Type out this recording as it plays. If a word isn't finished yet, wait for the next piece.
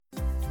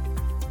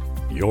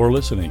You're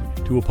listening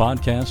to a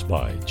podcast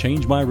by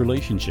Change My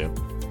Relationship,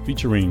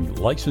 featuring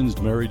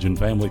licensed marriage and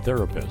family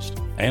therapist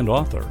and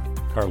author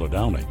Carla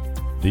Downing.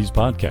 These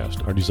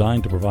podcasts are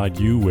designed to provide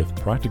you with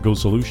practical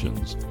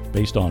solutions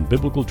based on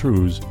biblical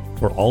truths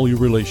for all your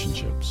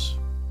relationships.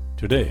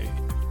 Today,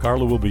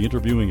 Carla will be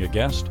interviewing a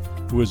guest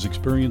who has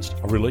experienced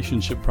a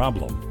relationship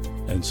problem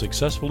and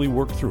successfully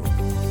worked through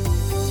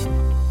it.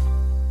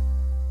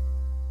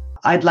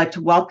 I'd like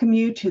to welcome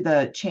you to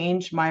the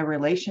Change My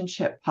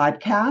Relationship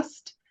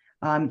podcast.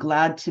 I'm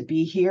glad to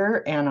be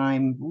here, and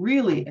I'm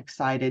really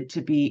excited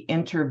to be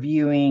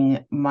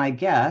interviewing my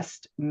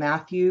guest,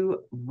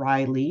 Matthew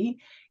Riley.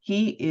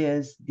 He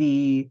is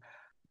the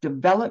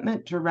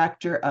Development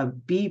Director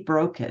of Be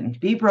Broken.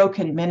 Be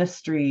Broken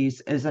Ministries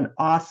is an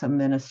awesome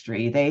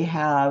ministry. They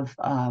have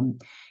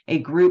a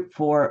group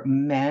for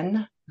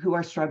men who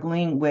are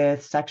struggling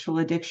with sexual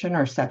addiction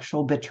or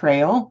sexual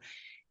betrayal.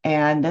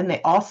 And then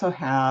they also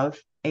have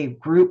a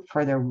group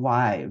for their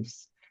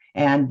wives.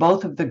 And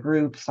both of the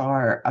groups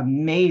are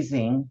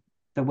amazing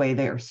the way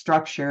they are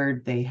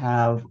structured. They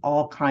have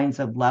all kinds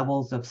of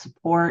levels of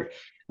support.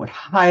 Would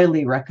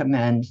highly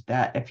recommend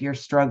that if you're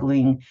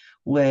struggling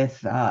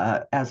with,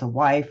 as a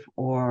wife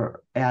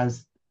or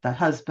as the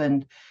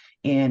husband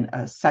in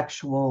a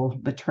sexual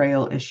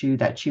betrayal issue,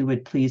 that you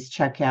would please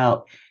check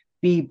out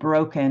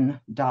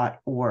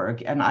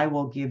bebroken.org. And I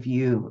will give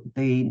you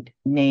the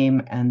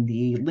name and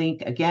the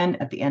link again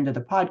at the end of the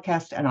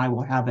podcast, and I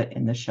will have it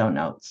in the show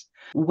notes.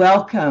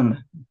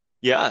 Welcome.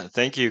 Yeah,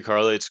 thank you,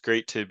 Carla. It's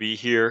great to be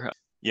here.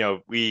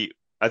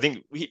 I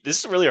think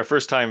this is really our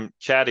first time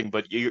chatting,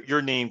 but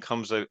your name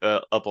comes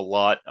up a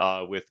lot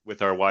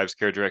with our wives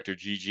care director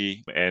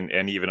Gigi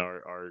and even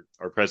our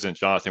president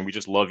Jonathan. We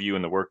just love you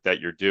and the work that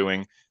you're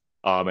doing,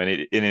 and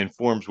it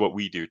informs what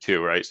we do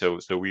too, right? So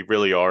we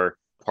really are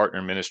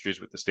partner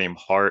ministries with the same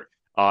heart.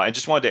 I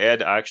just wanted to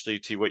add actually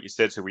to what you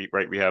said. So we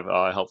have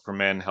help for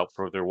men, help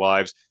for their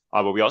wives,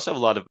 but we also have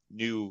a lot of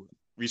new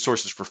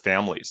resources for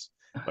families.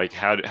 Like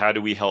how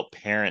do we help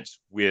parents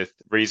with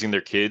raising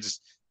their kids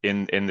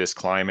in this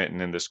climate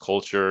and in this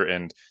culture?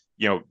 And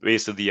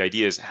basically the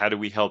idea is, how do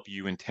we help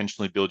you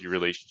intentionally build your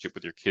relationship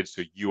with your kids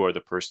so you are the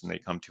person they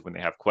come to when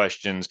they have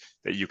questions,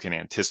 that you can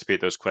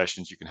anticipate those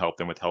questions, you can help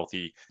them with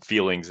healthy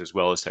feelings as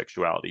well as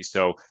sexuality.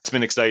 So it's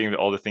been exciting,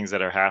 all the things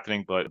that are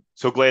happening, but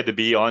so glad to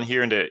be on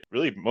here and to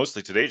really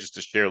mostly today just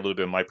to share a little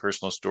bit of my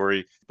personal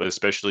story, but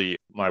especially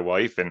my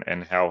wife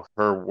and how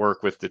her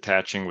work with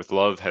Detaching with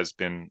Love has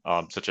been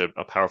such a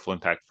powerful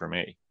impact for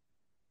me.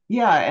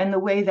 Yeah, and the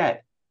way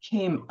that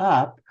came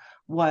up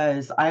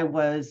was I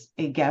was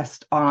a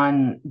guest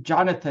on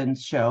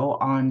Jonathan's show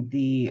on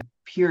the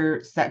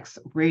Pure Sex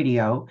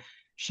Radio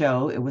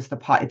show. It's a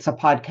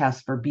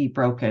podcast for Be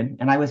Broken,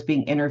 and I was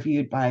being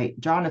interviewed by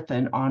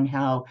Jonathan on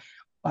how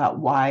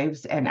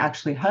wives and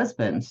actually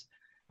husbands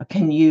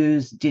can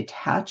use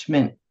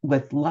detaching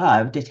with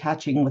love to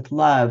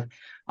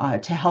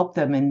help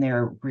them in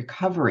their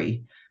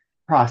recovery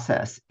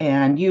process.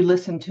 And you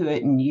listened to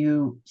it, and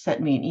you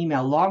sent me an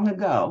email long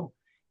ago.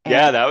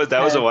 Yeah,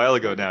 that was a while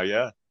ago now.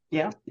 Yeah.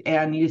 Yeah.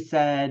 And you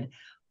said,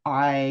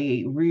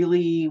 I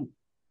really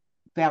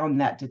found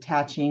that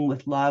detaching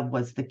with love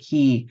was the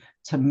key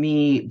to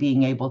me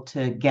being able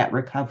to get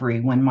recovery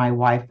when my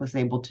wife was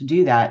able to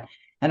do that.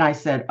 And I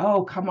said,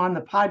 oh, come on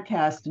the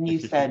podcast. And you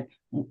said,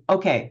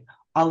 okay,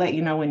 I'll let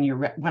you know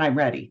when I'm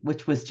ready,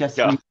 which was just,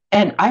 yeah.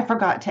 And I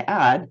forgot to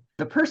add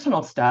the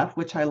personal stuff,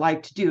 which I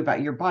like to do about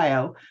your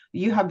bio.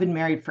 You have been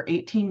married for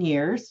 18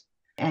 years.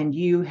 And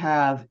you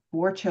have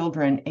 4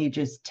 children,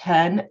 ages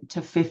 10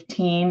 to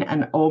 15.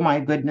 And oh my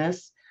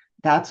goodness,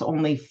 that's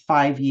only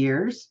 5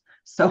 years.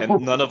 So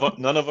and none of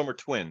them are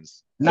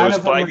twins. None so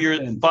of them 5 years,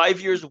 twins. 5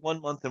 years,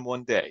 1 month, and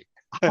 1 day.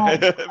 Oh,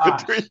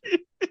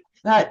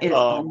 that is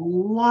a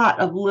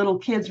lot of little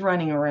kids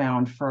running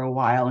around for a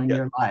while in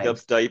your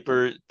lives. Yep,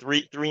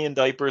 three in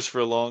diapers for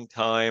a long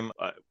time.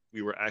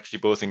 We were actually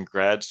both in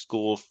grad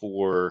school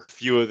for a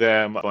few of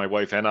them, my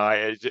wife and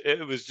I.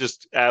 It was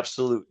just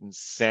absolute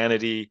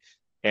insanity,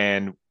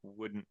 and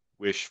wouldn't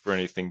wish for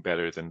anything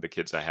better than the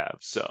kids I have.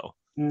 So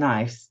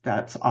nice.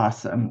 That's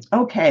awesome.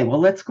 Okay, well,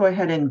 let's go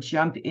ahead and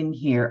jump in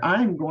here.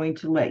 I'm going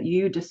to let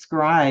you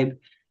describe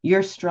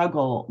your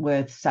struggle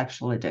with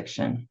sexual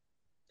addiction.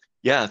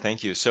 Yeah,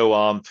 thank you. So,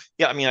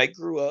 I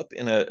grew up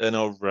in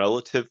a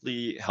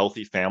relatively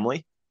healthy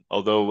family.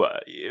 Although,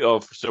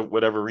 for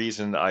whatever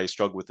reason, I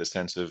struggle with the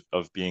sense of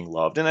being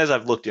loved. And as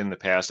I've looked in the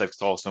past, I've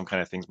saw some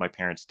kind of things my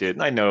parents did,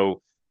 and I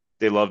know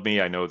they love me.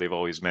 I know they've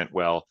always meant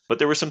well, but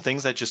there were some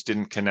things that just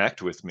didn't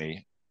connect with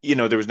me.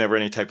 There was never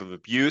any type of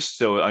abuse.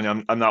 So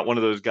I'm not one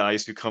of those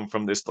guys who come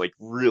from this like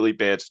really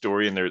bad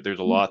story, and there's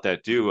a lot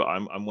that do.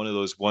 I'm one of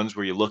those ones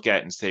where you look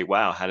at and say,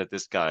 wow, how did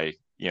this guy,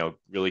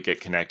 really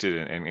get connected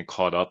and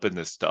caught up in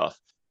this stuff?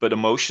 But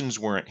emotions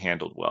weren't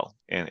handled well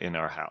in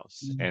our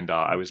house. And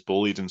I was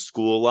bullied in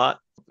school a lot.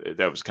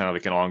 That was kind of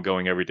like an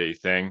ongoing everyday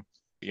thing.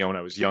 When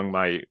I was young,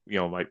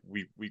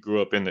 we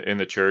grew up in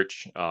the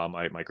church.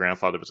 My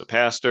grandfather was a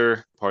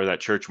pastor. Part of that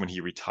church, when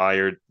he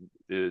retired,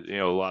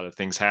 a lot of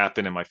things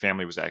happened, and my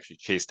family was actually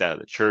chased out of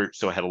the church,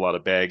 so I had a lot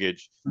of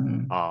baggage,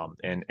 Mm.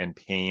 and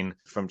pain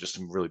from just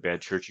some really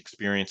bad church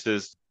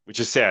experiences. Which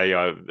is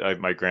sad.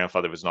 My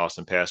grandfather was an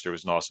awesome pastor,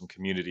 was an awesome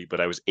community, but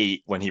I was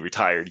 8 when he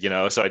retired,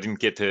 so I didn't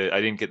get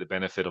the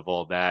benefit of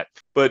all that.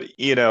 But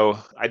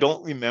I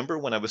don't remember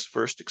when I was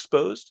first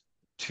exposed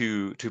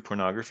to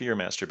pornography or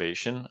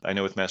masturbation. I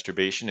know with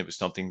masturbation, it was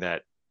something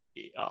that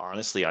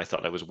honestly I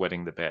thought I was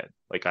wetting the bed.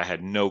 Like I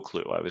had no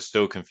clue. I was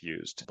so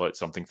confused, but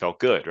something felt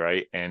good,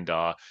 right? And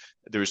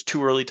there was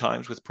 2 early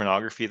times with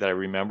pornography that I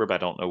remember, but I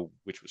don't know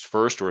which was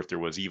first or if there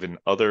was even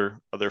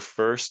other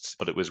firsts.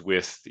 But it was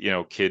with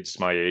kids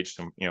my age,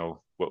 some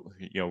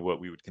what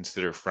we would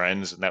consider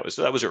friends, and that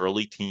was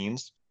early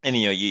teens. And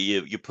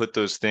you put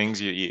those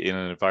things in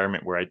an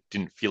environment where I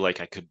didn't feel like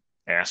I could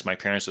ask my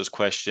parents those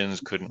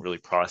questions, couldn't really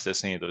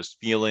process any of those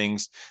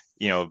feelings,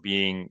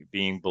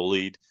 being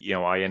bullied.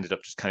 I ended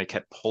up just kind of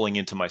kept pulling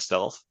into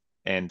myself,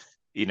 and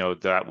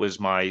that was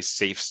my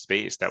safe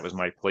space. That was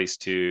my place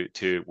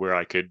to where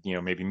I could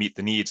maybe meet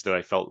the needs that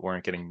I felt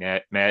weren't getting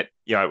met. At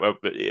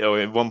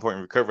one point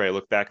in recovery, I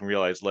looked back and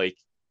realized like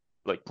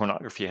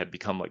pornography had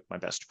become like my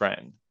best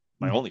friend,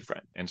 my Mm. only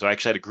friend. And so I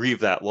actually had to grieve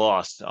that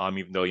loss,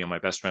 even though my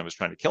best friend was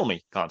trying to kill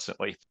me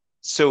constantly.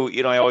 So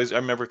I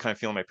remember kind of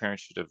feeling my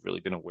parents should have really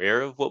been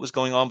aware of what was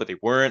going on, but they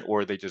weren't,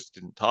 or they just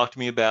didn't talk to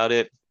me about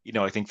it.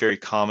 I think very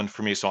common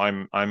for me. So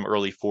I'm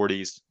early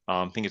 40s.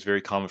 I think it's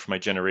very common for my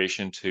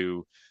generation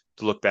to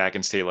look back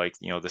and say, like,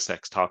 the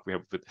sex talk we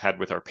had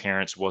with our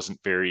parents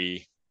wasn't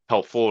very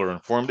helpful or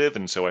informative.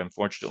 And so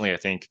unfortunately, I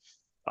think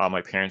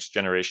my parents'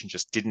 generation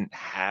just didn't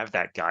have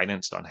that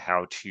guidance on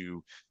how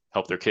to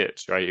help their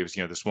kids, right? It was,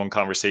 this one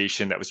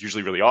conversation that was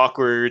usually really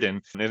awkward.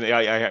 And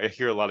I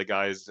hear a lot of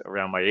guys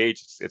around my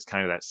age, it's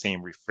kind of that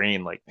same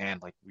refrain, like, man,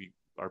 like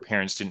our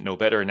parents didn't know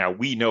better. And now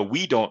we know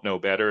we don't know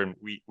better, and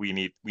we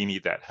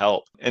need that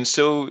help. And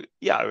so,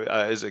 yeah,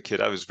 as a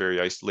kid, I was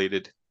very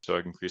isolated. So I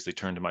increasingly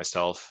turned to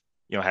myself.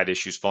 Had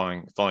issues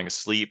falling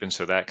asleep, and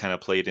so that kind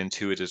of played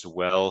into it as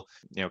well.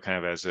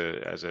 Kind of as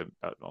a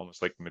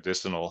almost like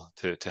medicinal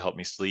to help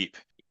me sleep.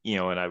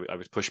 And I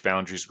would push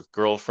boundaries with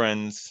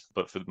girlfriends,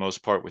 but for the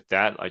most part with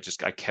that, I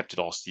kept it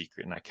all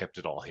secret and I kept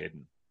it all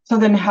hidden. So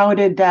then how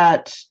did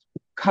that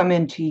come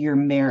into your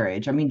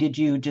marriage? I mean, did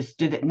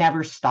it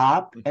never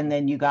stop and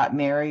then you got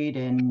married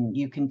and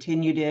you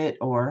continued it,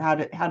 or how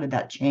did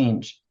that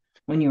change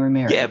when you were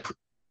Yeah, married?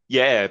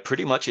 yeah,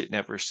 pretty much it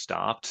never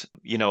stopped.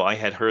 I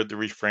had heard the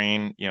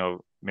refrain,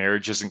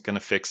 marriage isn't going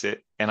to fix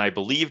it. And I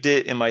believed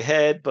it in my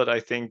head, but I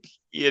think,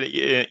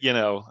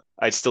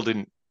 I still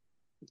didn't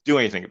do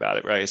anything about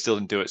it, right? I still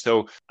didn't do it.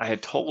 So I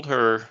had told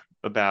her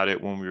about it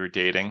when we were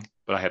dating,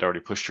 but I had already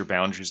pushed her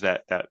boundaries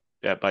that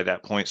by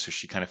that point. So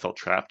she kind of felt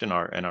trapped in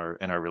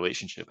our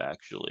relationship,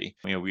 actually.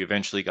 We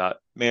eventually got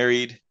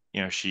married.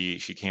 She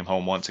came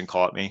home once and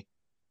caught me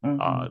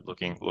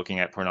Mhm. looking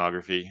at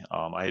pornography.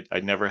 I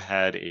never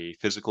had a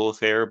physical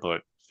affair,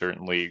 but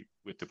certainly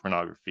with the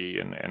pornography,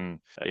 and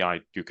I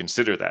do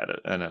consider that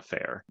an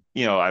affair.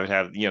 I would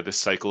have this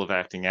cycle of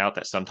acting out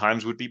that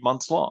sometimes would be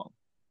months long,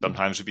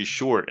 sometimes would be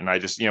short, and I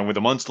just with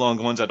the months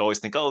long ones, I'd always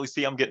think, oh,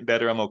 see, I'm getting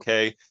better, I'm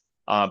okay,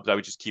 but I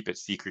would just keep it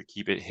secret,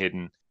 keep it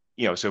hidden.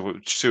 So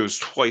it was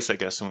twice, I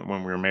guess,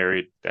 when we were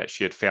married that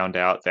she had found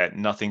out that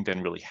nothing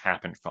then really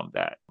happened from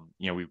that.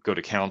 We'd go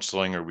to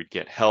counseling or we'd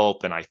get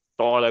help, and I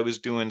thought I was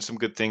doing some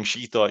good things.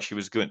 She thought she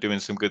was doing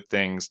some good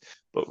things,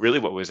 but really,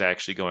 what was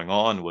actually going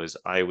on was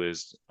I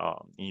was.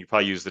 You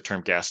probably use the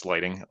term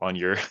gaslighting on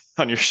your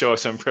on your show,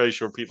 so I'm pretty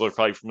sure people are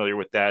probably familiar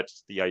with that.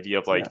 Just the idea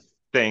of like Yeah.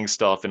 saying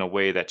stuff in a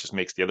way that just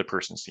makes the other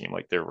person seem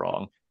like they're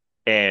wrong.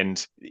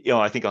 And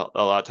I think a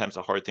lot of times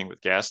the hard thing with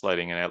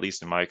gaslighting, and at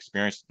least in my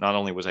experience, not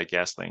only was I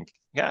gaslighting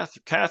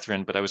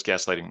Catherine, but I was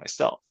gaslighting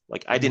myself.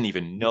 Like I didn't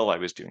even know I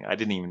was doing it. I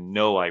didn't even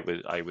know I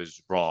was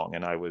wrong,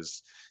 and I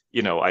was,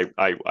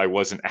 I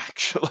wasn't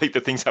actually like the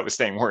things I was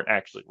saying weren't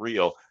actually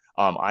real.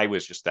 I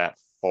was just that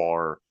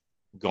far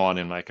gone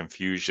in my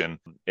confusion,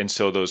 and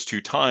so those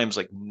 2 times,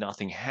 like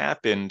nothing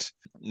happened,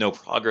 no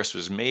progress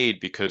was made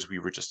because we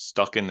were just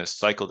stuck in this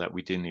cycle that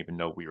we didn't even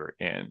know we were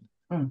in.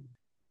 Mm.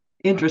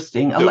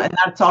 Interesting. So And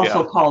that's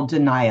also yeah. called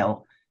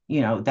denial,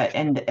 that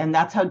and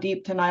that's how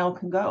deep denial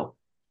can go,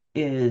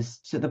 is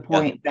to the Yeah.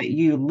 point that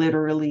you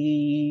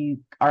literally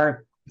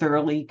are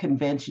thoroughly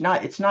convinced.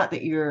 It's not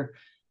that you're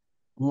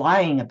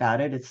lying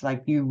about it. It's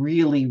like you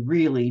really,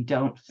 really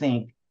don't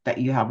think that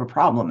you have a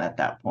problem at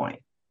that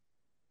point.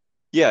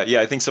 Yeah,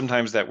 yeah. I think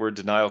sometimes that word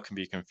denial can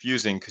be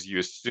confusing because you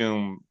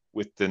assume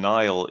with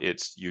denial,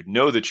 it's you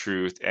know the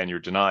truth and you're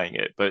denying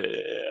it. But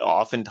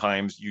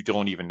oftentimes you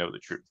don't even know the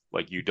truth.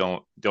 Like you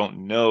don't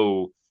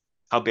know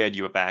how bad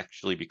you have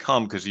actually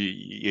become because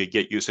you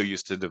get so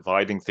used to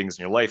dividing things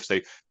in your life.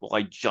 Say, well,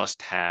 I just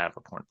have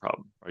a porn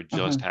problem, or I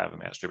just Mhm. have a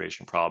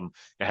masturbation problem.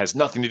 It has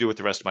nothing to do with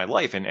the rest of my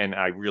life. And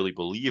I really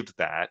believed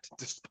that,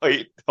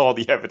 despite all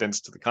the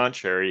evidence to the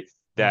contrary,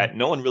 that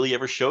no one really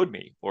ever showed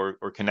me or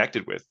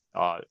connected with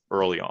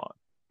early on.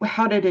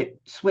 How did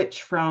it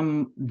switch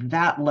from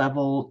that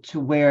level to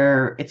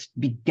where it's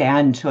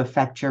began to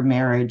affect your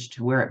marriage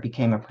to where it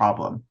became a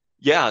problem?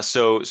 Yeah,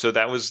 so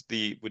that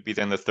would be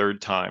then the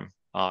third time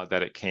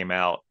that it came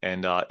out.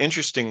 And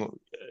interestingly,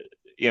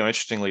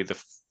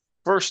 the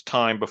first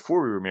time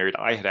before we were married,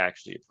 I had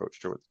actually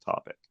approached her with the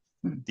topic.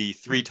 Mm. The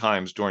three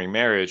times during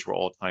marriage were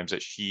all times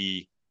that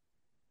she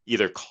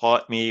either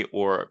caught me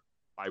or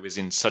I was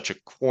in such a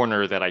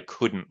corner that I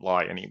couldn't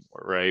lie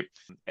anymore, right?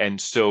 And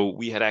so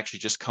we had actually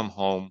just come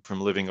home from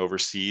living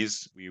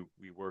overseas. We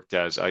worked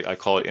as I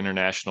call it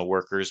international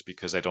workers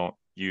because I don't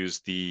use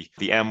the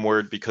M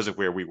word because of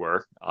where we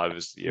were. It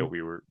was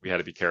we had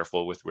to be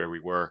careful with where we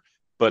were,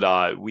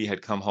 but we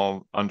had come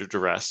home under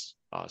duress.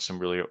 Some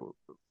really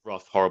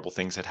rough, horrible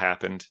things had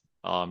happened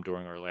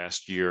during our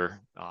last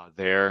year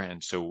there,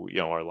 and so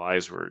our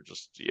lives were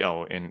just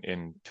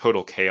in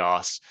total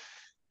chaos.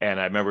 And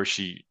I remember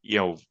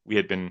we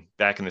had been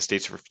back in the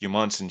States for a few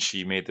months and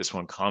she made this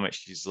one comment.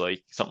 She's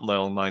like something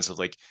along the lines of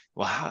like,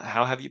 well,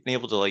 how have you been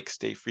able to like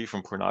stay free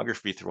from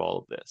pornography through all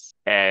of this?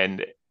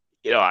 And,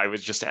 I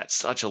was just at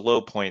such a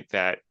low point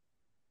that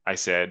I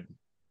said,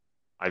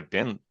 I've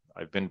been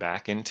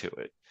back into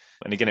it.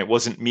 And again, it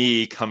wasn't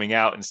me coming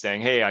out and saying,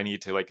 hey, I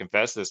need to like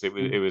confess this. It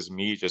was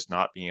me just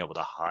not being able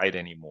to hide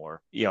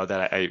anymore.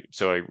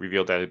 So I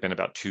revealed that it had been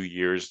about 2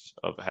 years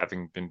of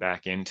having been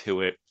back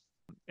into it,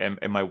 and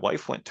my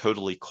wife went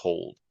totally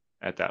cold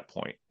at that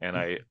point.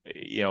 And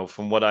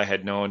from what I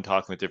had known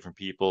talking with different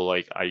people,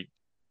 like I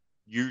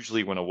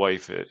usually when a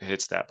wife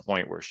hits that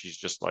point where she's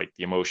just like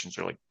the emotions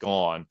are like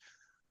gone,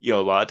 a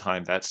lot of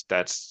time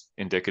that's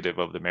indicative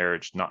of the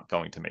marriage not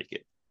going to make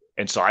it.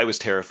 And so I was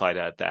terrified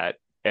at that.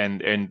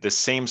 And the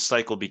same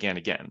cycle began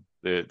again.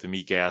 The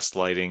me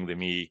gaslighting, the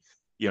me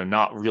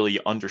not really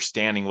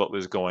understanding what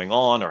was going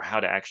on or how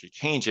to actually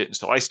change it. And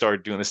so I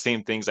started doing the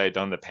same things I had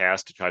done in the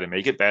past to try to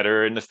make it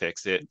better and to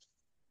fix it.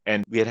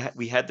 And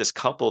we had this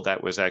couple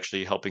that was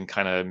actually helping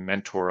kind of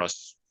mentor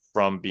us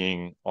from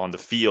being on the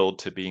field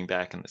to being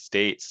back in the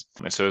States.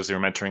 And so as they were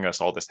mentoring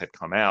us, all this had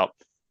come out.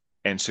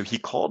 And so he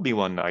called me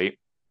one night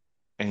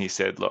and he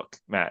said, look,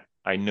 Matt,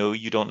 I know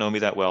you don't know me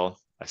that well.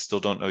 I still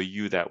don't know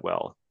you that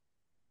well,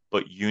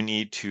 but you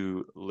need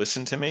to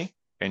listen to me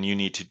and you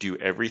need to do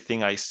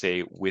everything I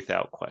say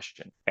without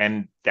question.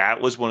 And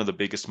that was one of the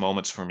biggest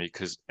moments for me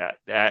because at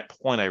that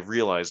point I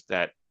realized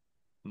that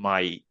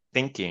my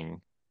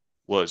thinking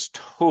was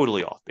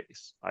totally off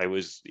base. I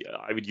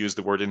would use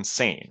the word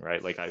insane,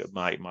 right? Like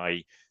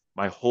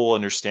my whole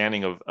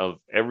understanding of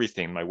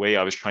everything, my way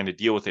I was trying to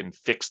deal with it and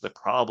fix the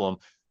problem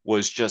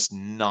was just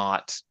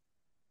not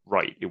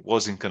right. It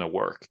wasn't going to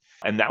work.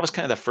 And that was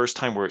kind of the first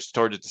time where it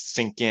started to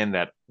sink in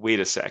that, wait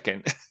a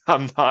second,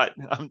 I'm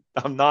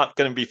not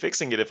going to be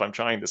fixing it if I'm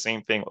trying the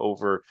same thing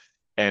over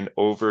and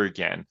over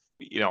again.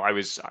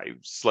 I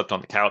slept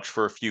on the couch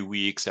for a few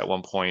weeks. At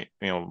one point,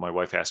 my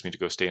wife asked me to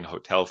go stay in a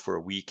hotel for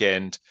a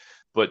weekend,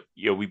 but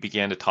we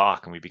began to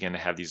talk and we began to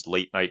have these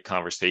late night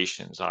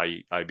conversations.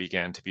 I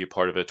began to be a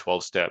part of a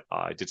 12-step.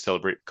 I did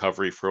Celebrate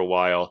Recovery for a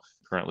while,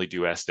 currently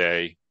do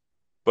SA,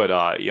 but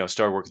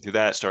started working through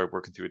that, started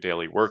working through a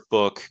daily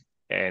workbook,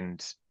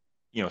 and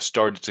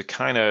started to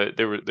kind of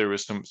there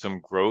was some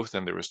growth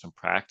and there was some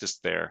practice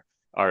there.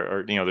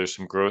 Or there's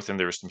some growth and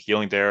there was some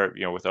healing there,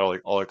 with all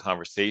our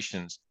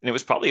conversations. And it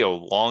was probably a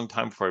long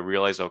time before I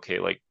realized, okay,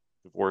 like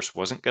divorce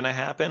wasn't going to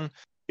happen.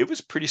 It was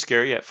pretty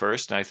scary at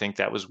first, and I think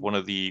that was one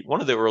of the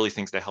early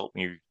things that helped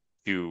me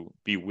to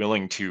be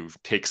willing to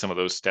take some of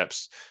those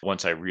steps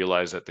once I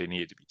realized that they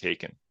needed to be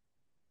taken.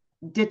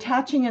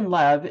 Detaching in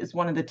love is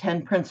one of the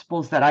 10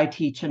 principles that I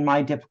teach in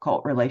my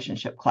difficult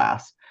relationship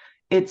class.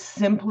 It's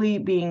simply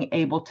being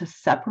able to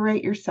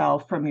separate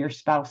yourself from your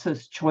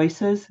spouse's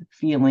choices,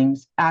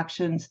 feelings,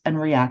 actions,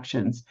 and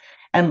reactions,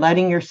 and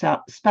letting your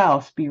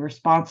spouse be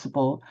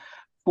responsible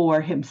for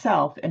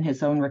himself and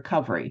his own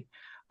recovery.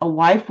 A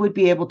wife would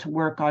be able to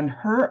work on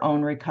her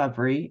own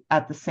recovery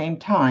at the same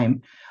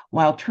time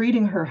while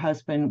treating her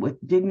husband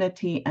with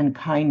dignity and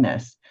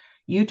kindness.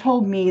 You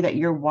told me that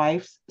your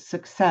wife's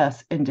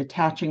success in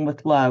detaching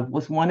with love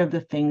was one of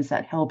the things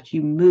that helped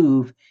you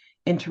move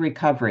into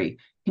recovery.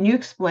 Can you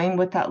explain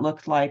what that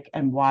looked like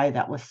and why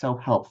that was so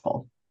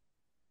helpful?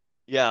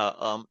 Yeah,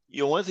 one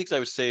of the things I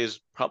would say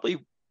is probably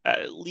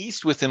at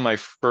least within my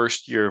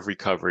first year of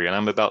recovery, and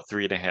I'm about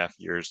 3.5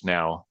 years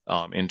now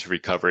into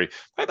recovery.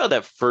 Probably about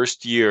that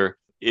first year,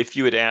 if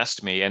you had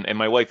asked me, and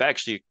my wife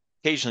actually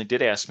occasionally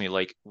did ask me,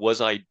 like,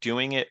 was I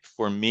doing it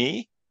for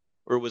me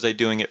or was I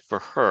doing it for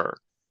her?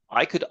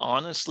 I could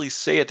honestly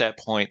say at that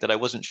point that I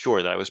wasn't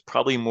sure, that I was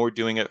probably more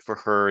doing it for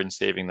her and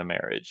saving the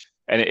marriage.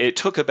 And it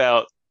took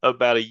about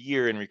a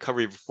year in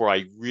recovery before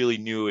I really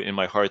knew in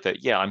my heart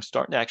that, yeah, I'm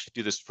starting to actually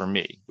do this for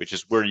me, which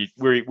is where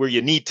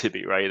you need to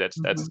be, right? That's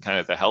Mhm. kind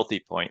of the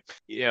healthy point.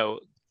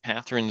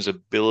 Catherine's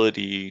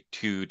ability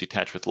to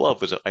detach with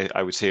love was,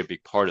 I would say, a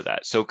big part of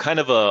that. So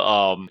kind of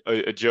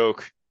a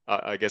joke.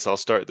 I guess I'll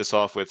start this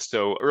off with.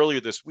 So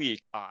earlier this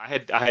week, I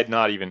had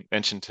not even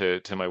mentioned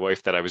to my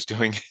wife that I was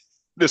doing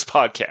this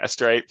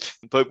podcast, right?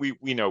 But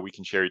we know we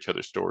can share each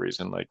other's stories,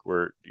 and like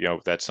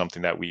that's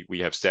something that we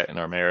have set in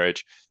our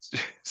marriage.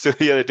 So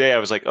the other day I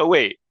was like, oh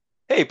wait,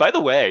 hey, by the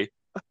way,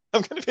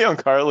 I'm going to be on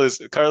Carla's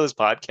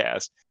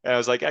podcast. And I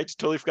was like, I just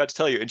totally forgot to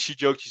tell you. And she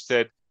joked, she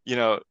said,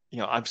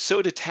 I'm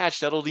so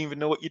detached, I don't even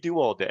know what you do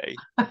all day.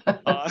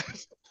 Uh,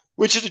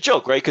 which is a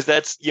joke, right? Because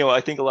that's,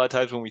 I think a lot of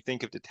times when we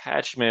think of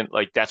detachment,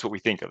 like that's what we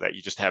think of, that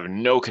you just have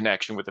no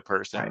connection with the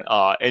person.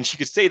 Right. And she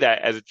could say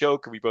that as a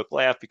joke, and we both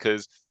laugh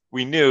because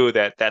we knew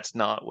that that's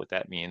not what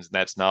that means. And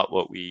that's not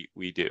what we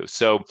do.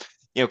 So,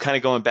 kind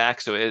of going back.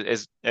 So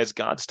as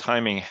God's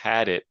timing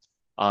had it,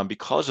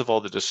 because of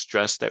all the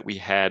distress that we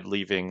had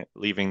leaving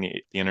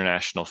the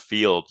international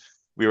field,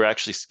 we were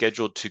actually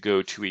scheduled to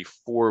go to a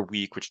 4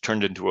 week, which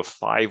turned into a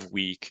 5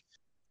 week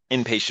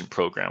inpatient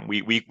program.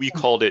 We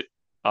called it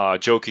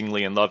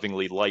jokingly and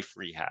lovingly life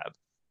rehab.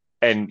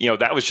 And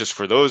that was just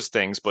for those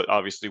things. But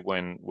obviously,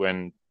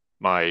 when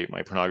my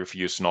pornography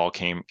use and all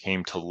came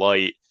to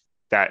light,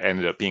 that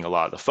ended up being a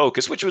lot of the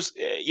focus, which was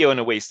in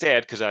a way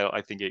sad, because I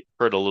think it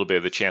hurt a little bit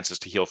of the chances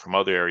to heal from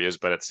other areas.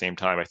 But at the same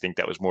time, I think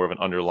that was more of an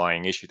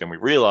underlying issue than we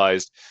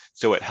realized.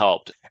 So it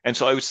helped. And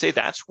so I would say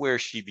that's where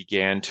she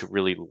began to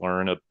really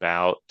learn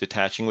about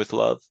detaching with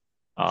love.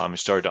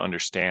 Started to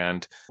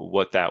understand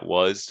what that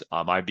was.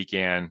 I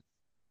began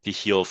to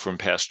heal from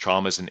past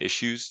traumas and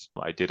issues.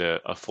 I did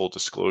a full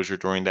disclosure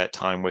during that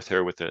time with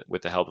her, with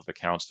the help of a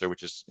counselor,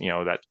 which is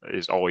that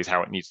is always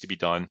how it needs to be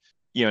done.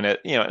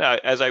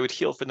 As I would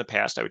heal from the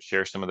past, I would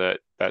share some of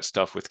that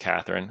stuff with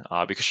Catherine,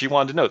 because she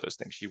wanted to know those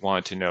things. She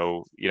wanted to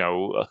know,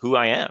 who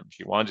I am.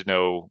 She wanted to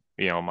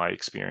know, my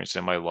experience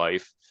in my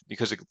life,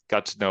 because it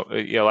got to know,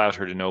 it allowed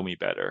her to know me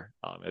better,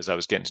 as I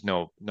was getting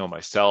to know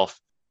myself.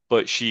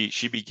 But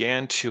she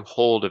began to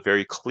hold a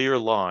very clear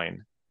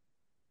line,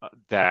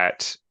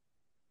 that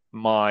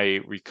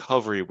my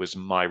recovery was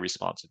my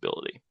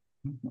responsibility.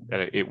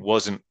 That it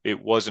wasn't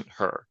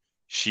her.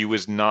 She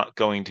was not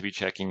going to be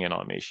checking in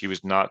on me. She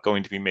was not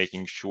going to be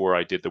making sure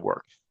I did the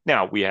work.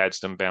 Now, we had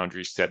some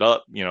boundaries set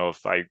up.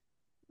 If I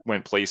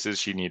went places,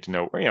 she needed to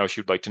know,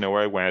 she would like to know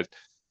where I went.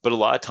 But a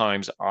lot of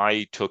times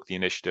I took the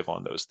initiative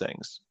on those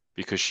things,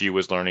 because she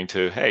was learning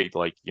to, hey,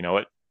 like, you know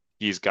what?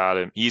 He's got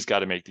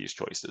to make these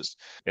choices.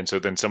 And so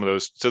then some of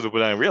those, so that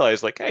when I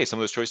realized, like, hey, some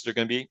of those choices are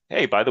going to be,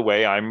 hey, by the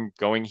way, I'm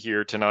going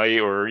here tonight,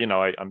 or,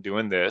 I'm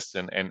doing this,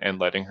 and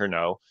letting her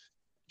know.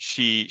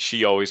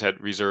 She always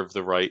had reserved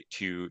the right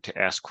to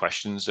ask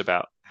questions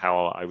about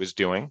how I was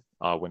doing,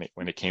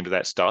 when it came to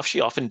that stuff.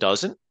 She often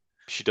doesn't.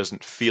 She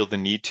doesn't feel the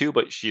need to,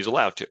 but she's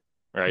allowed to,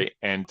 right?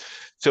 And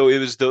so it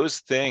was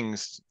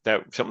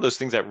some of those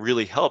things that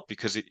really helped,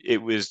 because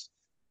it was,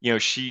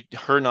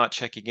 her not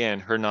checking in,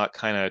 her not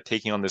kind of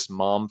taking on this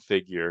mom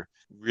figure,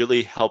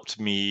 really helped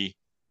me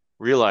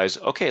realize,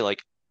 okay,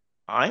 like,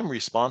 I'm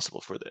responsible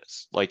for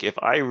this. Like, if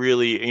I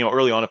really,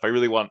 early on, if I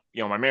really want,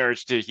 my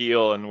marriage to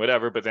heal and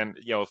whatever, but then,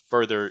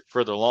 further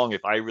along,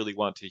 if I really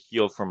want to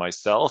heal for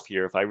myself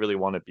here, if I really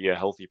want to be a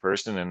healthy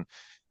person,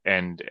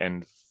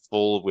 and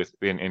full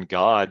in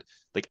God,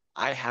 like,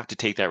 I have to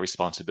take that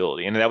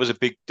responsibility. And that was a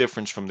big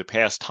difference from the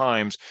past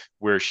times,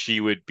 where she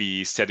would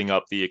be setting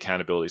up the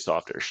accountability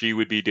software. She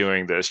would be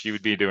doing this, she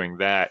would be doing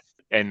that.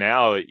 And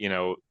now,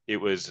 it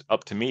was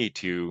up to me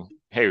to,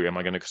 hey, am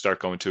I going to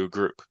start going to a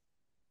group?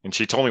 And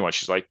she told me once,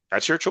 she's like,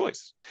 that's your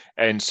choice.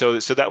 And so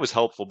that was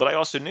helpful. But I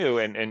also knew,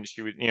 and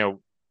she would,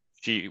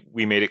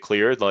 we made it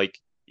clear, like,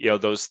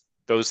 those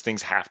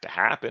things have to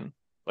happen.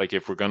 Like,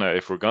 if we're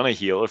gonna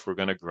heal, if we're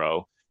gonna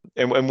grow.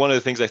 And one of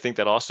the things I think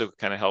that also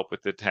kind of helped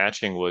with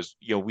detaching was,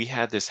 we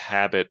had this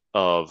habit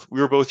of, we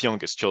were both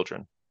youngest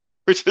children,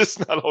 which is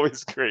not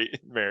always great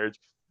in marriage.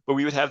 But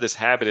we would have this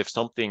habit, if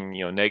something,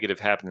 negative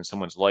happened in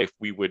someone's life,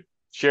 we would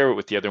share it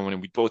with the other one,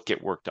 and we'd both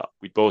get worked up.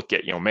 We'd both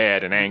get,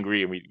 mad and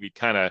angry, and we'd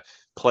kind of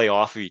play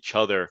off of each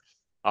other.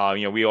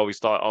 We always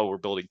thought, oh, we're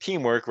building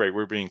teamwork, right?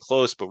 We're being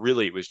close, but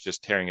really it was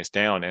just tearing us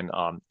down. And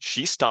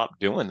she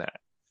stopped doing that.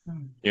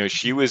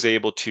 She was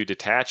able to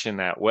detach in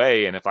that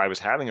way. And if I was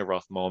having a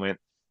rough moment,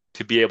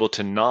 to be able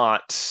to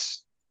not,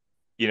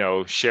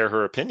 share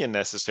her opinion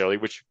necessarily,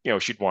 which,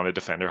 she'd want to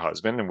defend her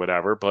husband and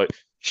whatever, but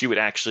she would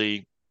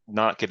actually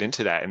not get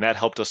into that. And that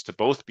helped us to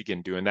both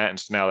begin doing that. And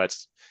so now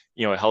that's,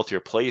 a healthier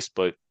place.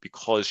 But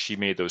because she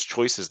made those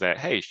choices, that,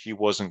 hey, she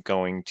wasn't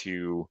going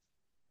to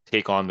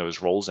take on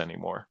those roles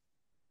anymore.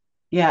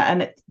 Yeah,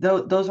 and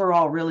those are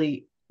all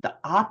really the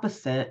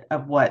opposite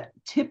of what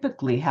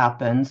typically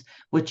happens,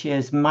 which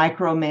is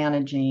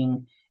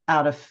micromanaging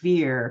out of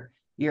fear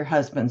your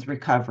husband's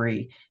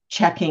recovery,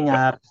 checking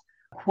up,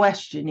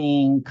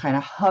 questioning, kind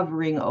of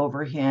hovering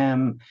over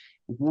him,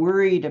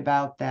 worried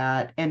about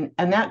that, and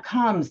that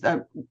comes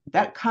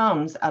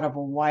out of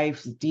a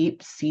wife's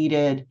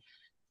deep-seated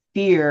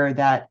fear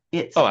that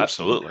it's Oh, going to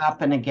absolutely.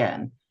 happen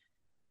again.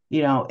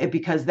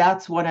 Because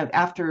that's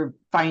after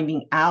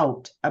finding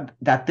out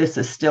that this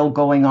is still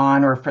going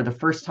on, or for the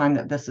first time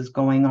that this is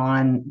going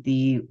on,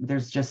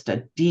 there's just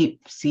a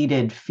deep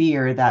seated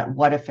fear that,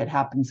 what if it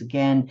happens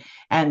again?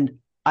 And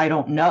I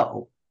don't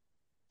know.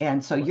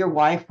 And so your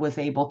wife was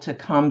able to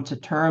come to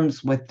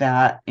terms with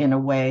that in a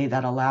way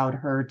that allowed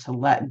her to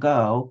let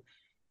go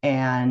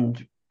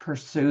and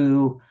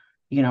pursue,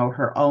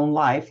 her own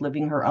life,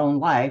 living her own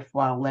life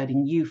while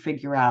letting you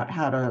figure out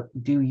how to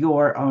do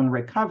your own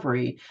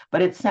recovery.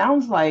 But it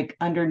sounds like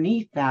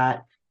underneath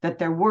that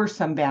there were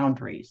some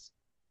boundaries.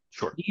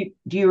 Sure.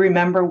 Do you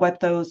remember what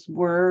those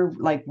were?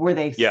 Like, were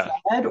they Yeah.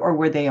 said or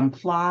were they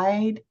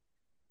implied?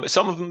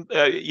 Some of them,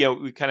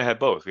 we kind of had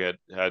both. We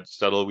had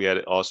subtle, we had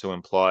also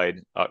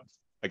implied.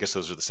 I guess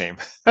those are the same.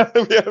 We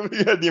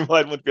had the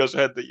implied ones. We also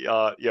had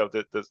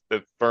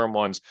the firm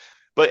ones.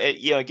 But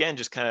again,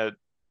 just kind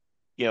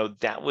of,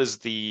 that was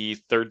the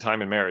third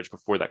time in marriage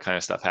before that kind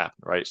of stuff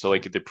happened, right? So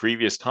like the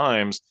previous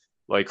times,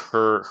 like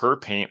her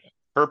pain,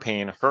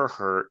 her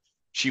hurt,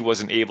 she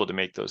wasn't able to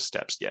make those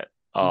steps yet.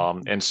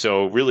 And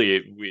so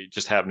really we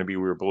just happened to be,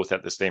 we were both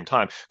at the same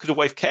time, because the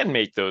wife can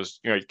make those,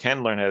 you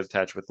can learn how to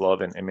detach with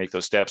love and make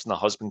those steps, and the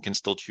husband can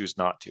still choose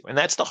not to. And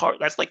that's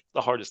like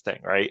the hardest thing,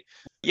 right?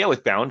 Yeah,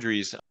 with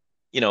boundaries,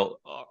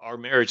 our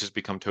marriage has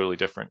become totally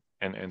different.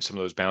 And some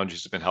of those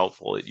boundaries have been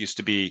helpful. It used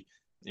to be,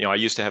 I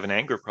used to have an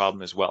anger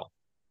problem as well.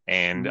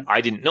 And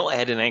I didn't know I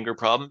had an anger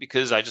problem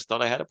because I just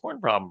thought I had a porn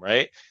problem,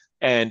 right?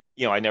 And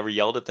I never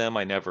yelled at them,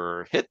 I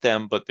never hit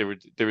them, but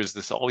there was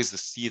this always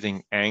this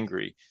seething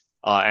anger.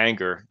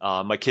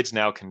 My kids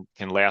now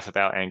can laugh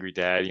about angry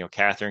dad.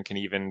 Catherine can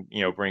even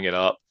bring it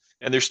up,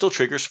 and there's still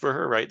triggers for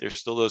her, right? There's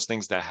still those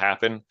things that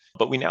happen,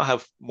 but we now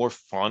have more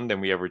fun than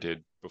we ever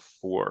did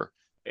before,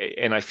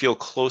 and I feel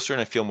closer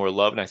and I feel more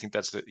love, and I think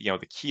that's the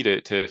key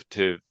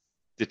to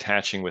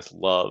detaching with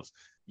love.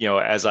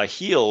 As I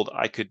healed,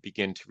 I could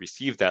begin to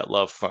receive that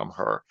love from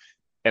her,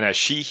 and as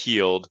she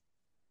healed,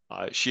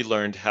 she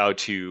learned how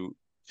to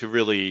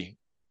really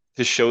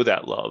to show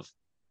that love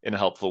in a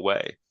helpful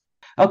way.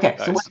 Okay,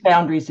 so what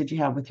boundaries did you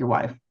have with your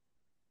wife?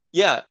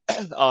 Yeah.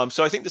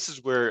 So I think this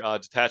is where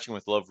detaching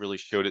with love really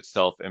showed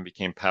itself and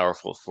became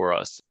powerful for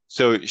us.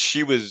 So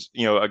she was,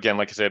 again,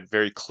 like I said,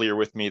 very clear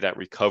with me that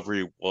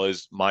recovery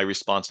was my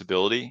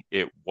responsibility.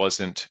 It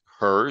wasn't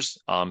hers.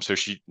 So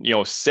she,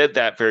 said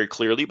that very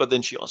clearly, but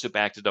then she also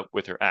backed it up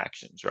with her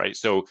actions, right?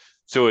 So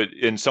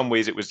in some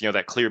ways it was,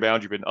 that clear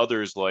boundary, but in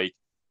others, like,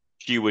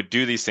 she would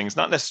do these things,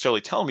 not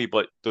necessarily tell me,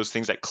 but those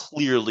things that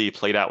clearly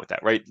played out with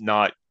that, right?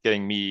 Not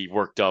getting me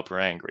worked up or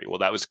angry. Well,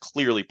 that was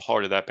clearly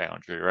part of that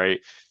boundary, right?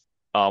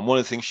 One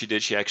of the things she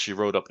did, she actually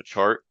wrote up a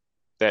chart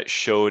that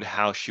showed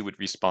how she would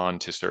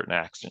respond to certain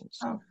actions.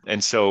 Oh.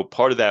 And so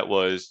part of that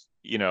was,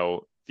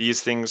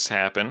 these things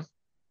happen.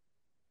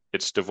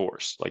 It's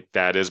divorce. Like,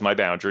 that is my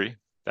boundary.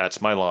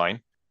 That's my line.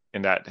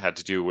 And that had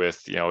to do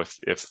with,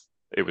 if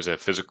it was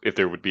if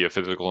there would be a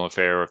physical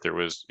affair, if there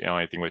was,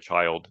 anything with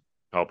child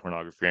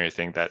pornography or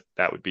anything,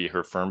 that would be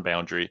her firm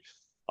boundary.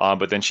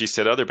 But then she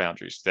set other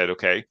boundaries, said,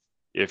 okay,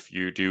 if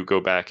you do go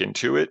back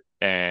into it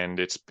and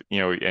it's,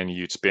 and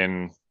it's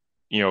been,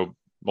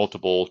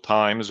 multiple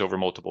times over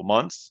multiple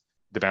months,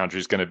 the boundary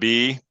is going to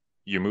be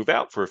you move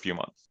out for a few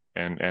months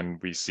and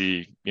we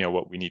see,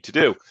 what we need to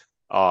do.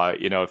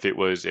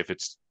 If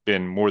it's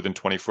been more than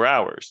 24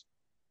 hours,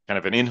 kind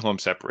of an in-home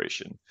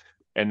separation.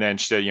 And then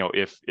she said,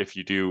 if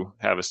you do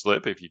have a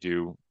slip, if you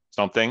do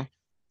something,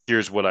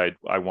 here's what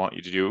I want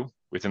you to do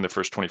within the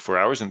first 24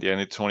 hours. And at the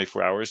end of the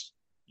 24 hours,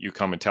 you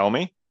come and tell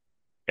me,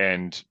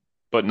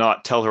 but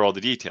not tell her all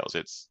the details.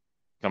 It's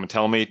come and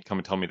tell me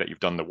that you've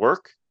done the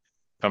work,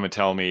 come and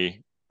tell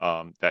me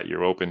that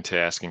you're open to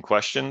asking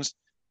questions,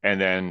 and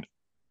then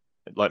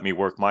let me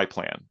work my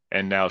plan.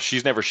 And now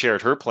she's never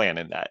shared her plan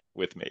in that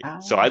with me.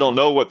 So I don't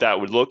know what that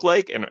would look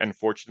like. And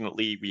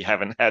unfortunately, we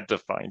haven't had to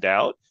find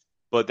out.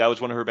 But that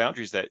was one of her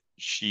boundaries, that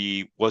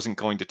she wasn't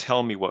going to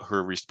tell me what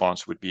her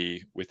response would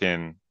be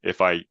within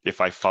if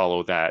I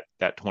follow that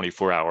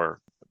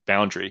 24-hour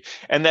boundary.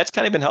 And that's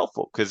kind of been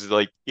helpful because,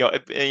 like,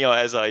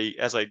 as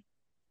I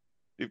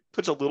it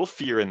puts a little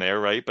fear in there,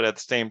 right? But at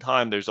the same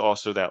time, there's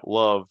also that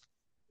love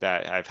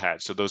that I've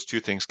had. So those two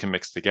things can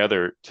mix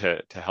together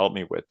to help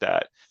me with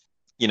that.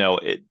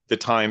 The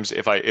times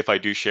if I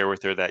do share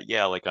with her that,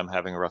 yeah, like, I'm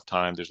having a rough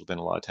time, there's been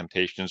a lot of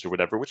temptations or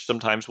whatever, which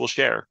sometimes we'll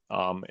share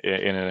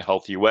in a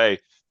healthy way.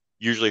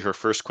 Usually her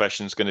first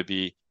question is going to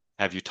be,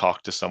 have you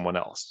talked to someone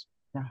else?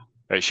 Yeah.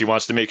 Right? She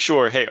wants to make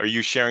sure, hey, are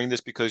you sharing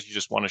this because you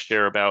just want to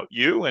share about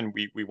you and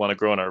we want to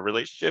grow in our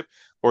relationship?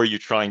 Or are you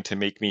trying to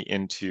make me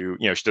into,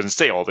 she doesn't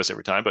say all this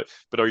every time,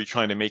 but are you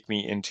trying to make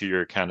me into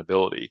your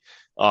accountability?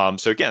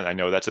 So again, I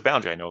know that's a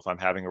boundary. I know if I'm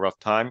having a rough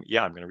time,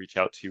 yeah, I'm going to reach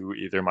out to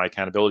either my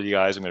accountability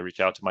guys, I'm going to reach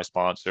out to my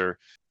sponsor.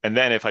 And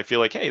then if I feel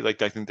like, hey, like,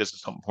 I think this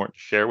is something important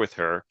to share with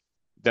her,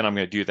 then I'm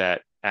going to do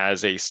that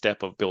as a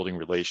step of building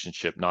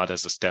relationship, not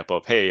as a step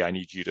of, hey, I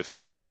need you to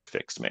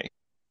fix me.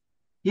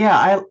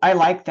 Yeah, I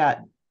like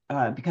that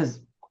because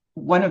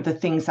one of the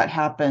things that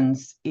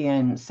happens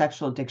in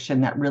sexual addiction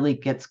that really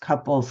gets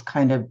couples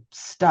kind of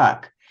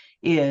stuck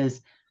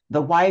is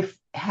the wife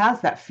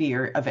has that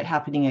fear of it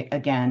happening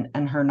again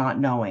and her not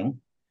knowing.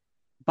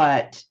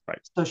 But right.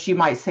 So she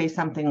might say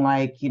something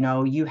like,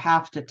 you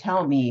have to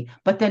tell me,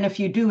 but then if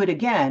you do it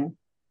again,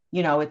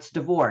 it's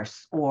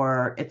divorce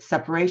or it's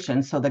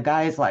separation. So the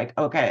guy's like,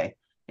 okay,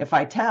 if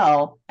I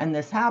tell and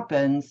this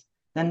happens,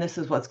 then this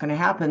is what's going to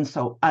happen.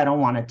 So I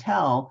don't want to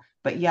tell.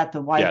 But yet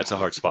the wife it's a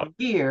hard spot.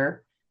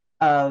 fear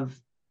of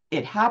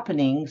it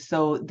happening.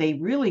 So they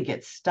really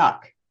get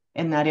stuck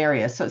in that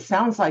area. So it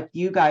sounds like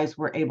you guys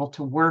were able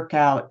to work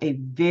out a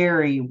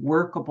very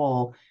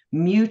workable,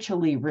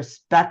 mutually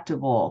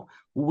respectable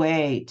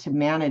way to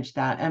manage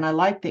that. And I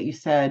like that you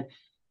said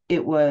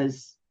it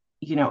was,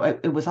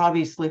 it was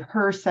obviously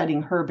her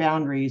setting her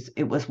boundaries.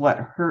 It was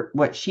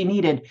what she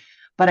needed.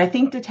 But I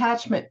think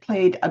detachment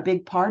played a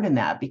big part in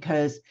that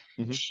because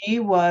she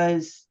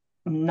was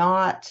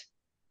not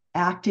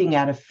acting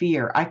out of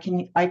fear. I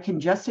can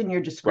just in your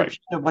Right.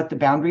 description of what the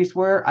boundaries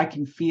were, I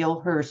can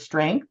feel her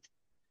strength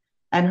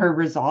and her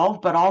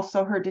resolve, but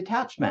also her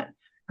detachment.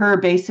 Her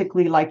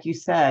basically, like you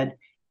said,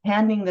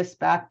 handing this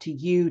back to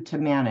you to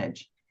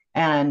manage.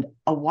 And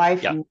a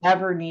wife Yeah.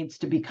 never needs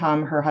to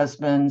become her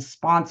husband's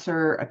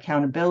sponsor,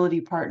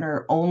 accountability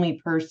partner, only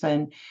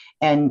person.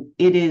 And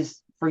it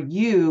is for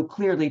you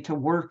clearly to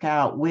work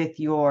out with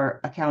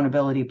your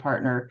accountability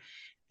partner.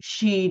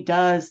 She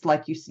does,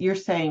 like you're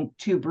saying,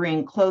 to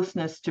bring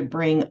closeness, to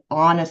bring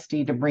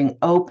honesty, to bring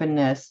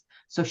openness.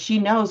 So she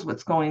knows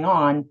what's going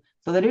on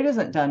so that it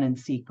isn't done in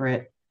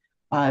secret.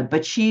 But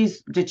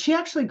did she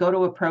actually go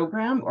to a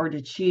program or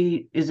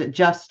is it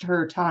just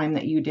her time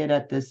that you did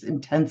at this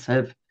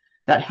intensive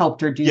that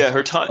helped her do Yeah,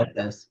 things like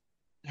this?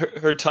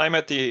 her time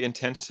at the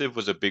intensive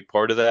was a big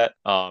part of that.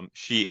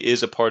 She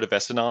is a part of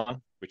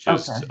S-Anon, which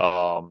is Okay.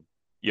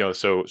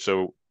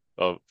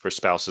 for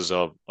spouses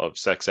of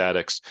sex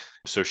addicts.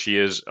 So she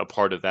is a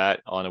part of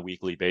that on a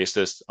weekly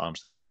basis. So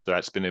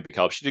that's been a big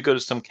help. She did go to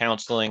some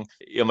counseling.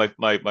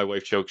 My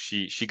wife joked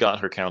she got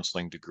her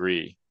counseling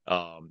degree.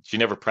 She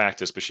never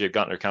practiced, but she had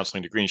gotten her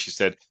counseling degree, and she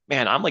said,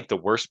 "Man, I'm like the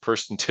worst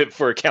person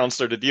for a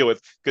counselor to deal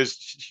with because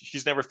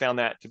she's never found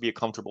that to be a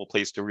comfortable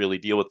place to really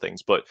deal with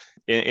things." But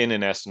in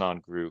an S-Anon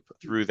group,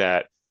 through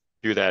that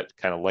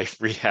kind of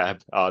life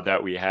rehab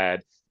that we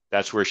had,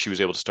 that's where she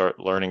was able to start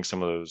learning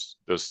some of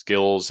those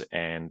skills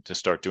and to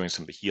start doing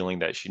some of the healing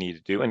that she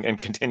needed to do,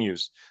 and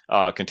continues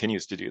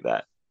to do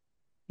that.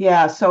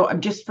 Yeah, so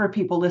just for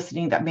people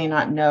listening that may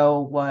not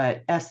know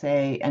what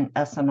SA and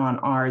S-Anon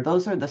are,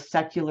 those are the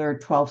secular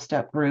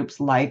 12-step groups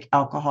like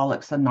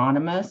Alcoholics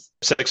Anonymous.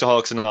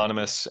 Sexaholics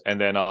Anonymous,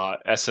 and then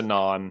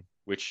S-Anon,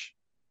 which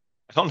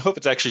I don't know if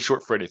it's actually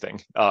short for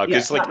anything, Yeah,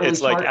 because it's not really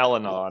it's like short.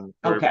 Al-Anon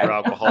for Okay.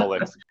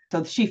 alcoholics.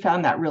 So she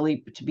found that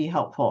really to be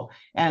helpful.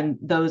 And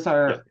those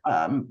Yeah,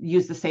 are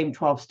use the same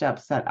 12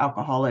 steps that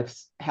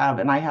alcoholics have.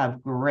 And I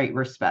have great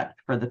respect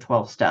for the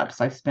 12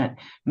 steps. I've spent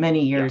many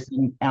yeah, years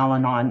in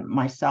Al-Anon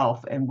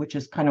myself, and which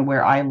is kind of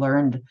where I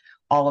learned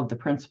all of the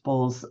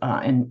principles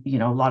and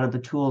a lot of the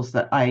tools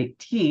that I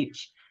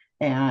teach.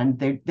 And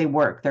they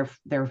work.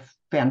 They're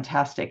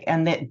fantastic.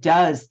 And it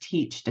does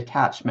teach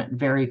detachment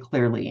very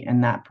clearly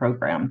in that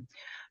program.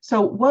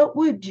 So what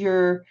would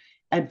your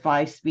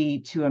advice be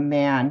to a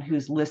man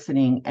who's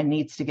listening and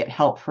needs to get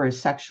help for his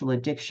sexual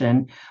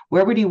addiction?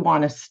 Where would he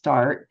want to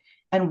start?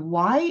 And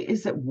why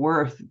is it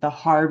worth the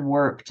hard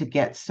work to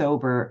get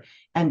sober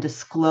and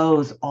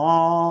disclose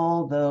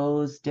all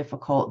those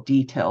difficult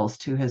details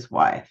to his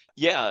wife?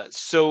 yeah.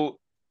 So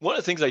one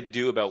of the things I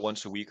do about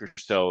once a week or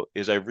so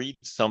is I read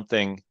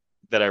something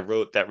that I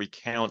wrote that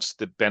recounts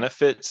the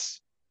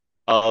benefits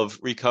of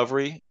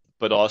recovery,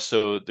 but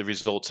also the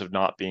results of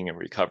not being in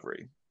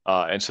recovery.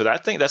 And so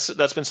that's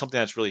been something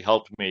that's really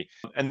helped me.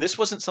 And this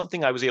wasn't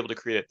something I was able to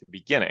create at the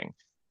beginning.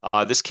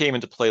 This came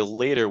into play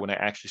later when I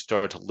actually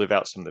started to live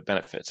out some of the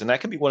benefits. And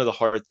that can be one of the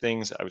hard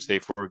things, I would say,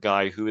 for a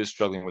guy who is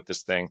struggling with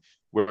this thing,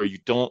 where you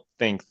don't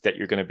think that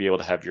you're going to be able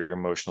to have your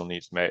emotional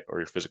needs met or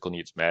your physical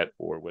needs met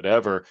or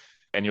whatever.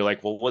 And you're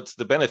like, well, what's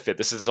the benefit?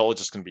 This is all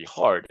just going to be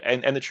hard.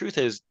 And the truth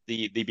is,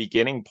 the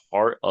beginning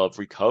part of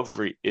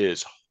recovery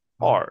is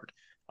hard.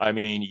 I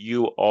mean, if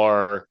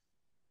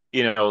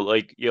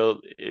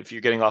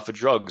you're getting off of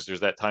drugs, there's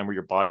that time where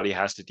your body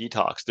has to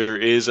detox. There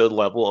is a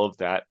level of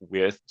that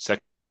with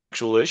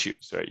sexual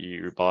issues, right?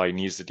 Your body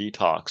needs to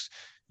detox.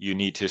 You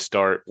need to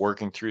start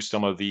working through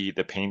some of the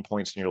pain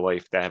points in your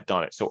life that have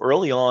done it. So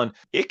early on,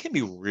 it can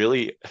be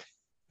really,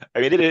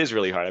 I mean, it is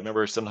really hard. I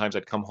remember sometimes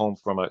I'd come home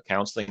from a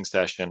counseling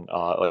session,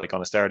 like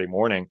on a Saturday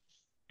morning,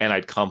 and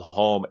I'd come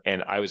home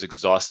and I was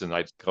exhausted and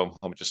I'd come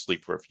home and just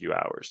sleep for a few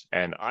hours.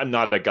 And I'm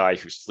not a guy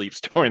who sleeps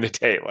during the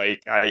day.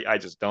 Like I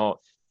just don't.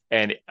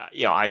 And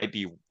I'd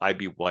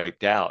be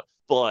wiped out.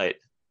 But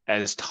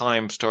as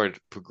time started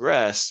to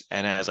progress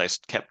and as I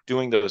kept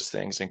doing those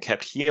things and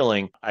kept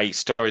healing, I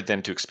started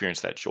then to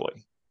experience that joy.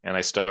 And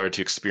I started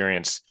to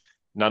experience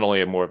not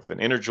only a more of an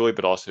inner joy,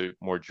 but also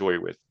more joy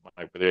with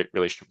my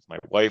relationship with my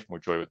wife, more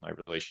joy with my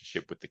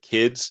relationship with the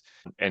kids.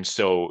 And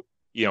so,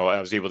 I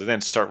was able to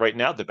then start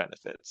writing out the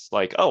benefits,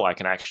 like, oh, I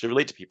can actually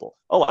relate to people.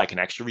 Oh, I can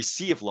actually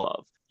receive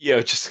love.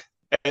 Just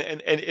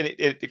and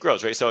it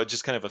grows, right? So it's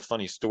just kind of a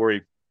funny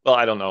story. Well,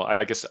 I don't know.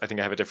 I guess I think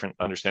I have a different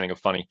understanding of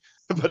funny.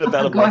 But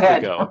about a Go month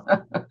ahead. ago,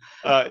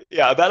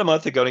 about a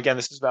month ago, and again,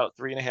 this is about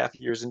 3.5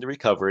 years into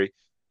recovery,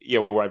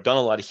 where I've done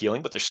a lot of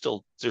healing, but there's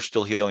still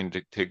healing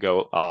to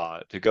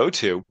go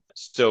to.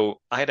 So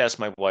I had asked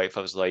my wife,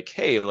 I was like,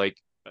 hey, like,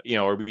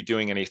 are we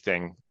doing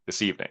anything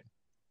this evening?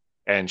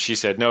 And she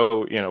said,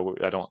 no,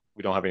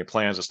 we don't have any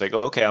plans. It's like,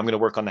 okay, I'm going to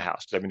work on the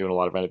house because I've been doing a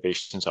lot of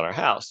renovations on our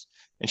house.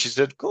 And she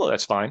said, cool,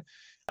 that's fine.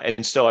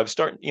 And so I was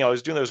starting, I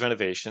was doing those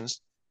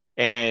renovations.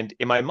 And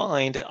in my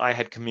mind, I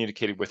had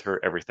communicated with her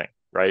everything,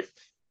 right?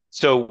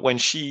 So when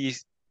she,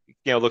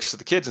 looks at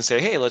the kids and say,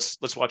 hey, let's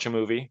watch a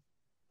movie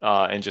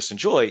and just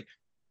enjoy,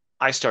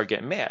 I start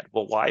getting mad.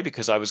 Well, why?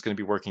 Because I was going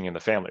to be working in the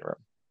family room.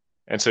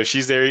 And so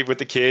she's there with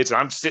the kids, and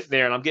I'm sitting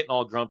there and I'm getting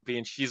all grumpy.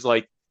 And she's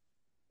like,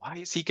 why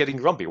is he getting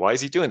grumpy? Why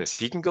is he doing this?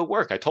 He can go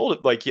work. I told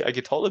him, like, I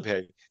told him,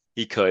 hey,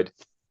 he could.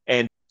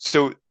 And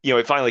so,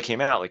 it finally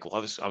came out like, well, I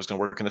was going to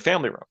work in the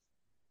family room.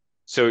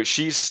 So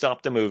she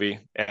stopped the movie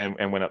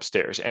and went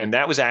upstairs. And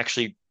that was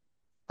actually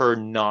her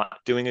not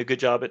doing a good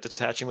job at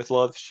detaching with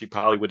love. She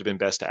probably would have been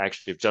best to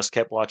actually have just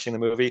kept watching the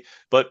movie,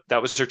 but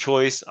that was her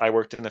choice. I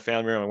worked in the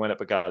family room. I went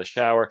up and got a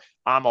shower.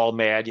 I'm all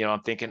mad.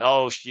 I'm thinking,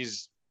 oh,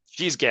 she's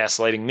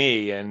gaslighting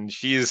me and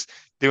she's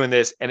doing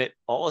this. And it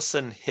all of a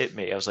sudden hit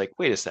me. I was like,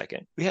 wait a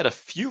second. We had a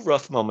few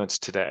rough moments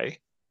today.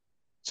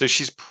 So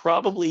she's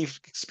probably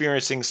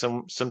experiencing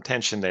some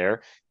tension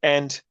there.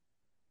 And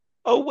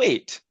oh,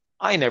 wait,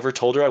 I never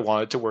told her I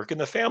wanted to work in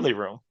the family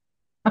room.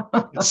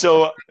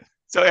 So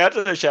so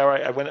after the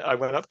shower, I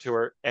went up to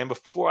her, and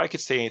before I could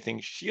say anything,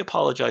 she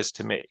apologized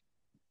to me,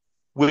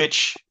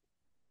 which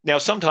now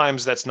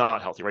sometimes that's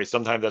not healthy, right?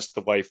 Sometimes that's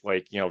the wife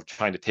like,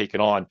 trying to take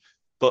it on.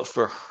 But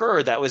for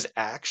her, that was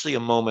actually a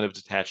moment of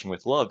detaching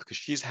with love because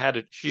she's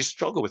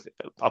struggled with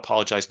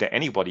apologizing to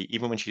anybody,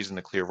 even when she's in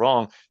the clear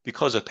wrong,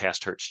 because of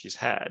past hurts she's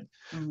had.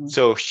 Mhm.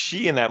 So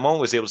she in that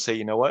moment was able to say,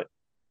 you know what?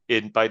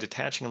 By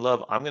detaching in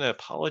love, I'm going to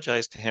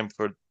apologize to him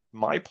for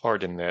my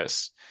part in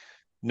this,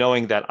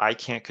 knowing that I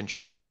can't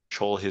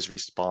control his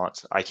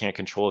response. I can't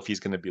control if he's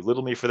going to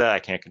belittle me for that. I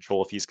can't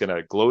control if he's going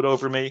to gloat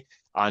over me.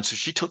 And so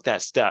she took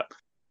that step,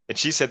 and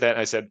she said that,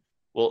 and I said,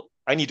 "Well,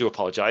 I need to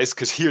apologize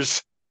because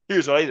here's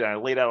what I did. I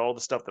laid out all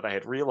the stuff that I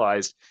had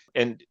realized,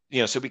 and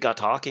so we got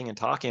talking and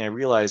talking. I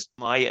realized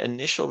my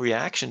initial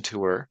reaction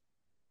to her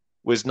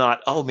was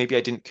not, oh, maybe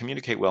I didn't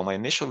communicate well. My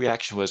initial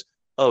reaction was,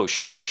 oh,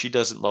 she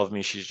doesn't love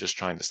me. She's just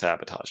trying to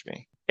sabotage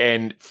me.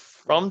 And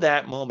from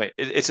that moment,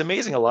 it's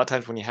amazing a lot of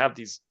times when you have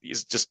these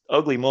just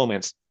ugly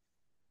moments,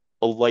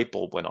 a light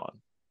bulb went on.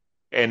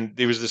 And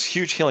there was this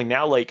huge healing.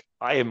 Now, like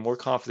I am more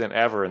confident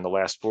ever in the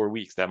last 4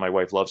 weeks that my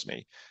wife loves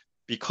me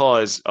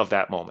because of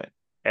that moment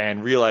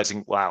and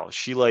realizing, wow,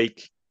 she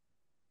like,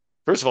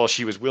 first of all,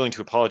 she was willing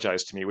to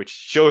apologize to me, which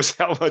shows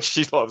how much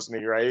she loves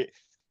me, right?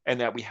 And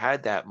that we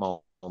had that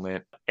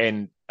moment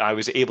and I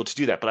was able to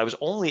do that. But I was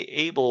only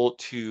able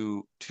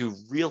to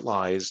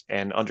realize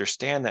and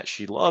understand that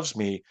she loves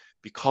me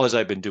because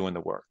I've been doing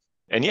the work.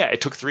 And yeah,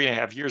 it took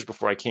 3.5 years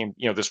before I came,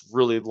 this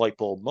really light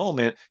bulb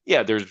moment.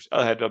 Yeah, there's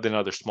had been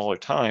other smaller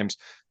times,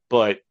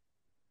 but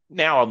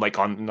now I'm like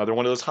on another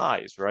one of those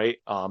highs, right?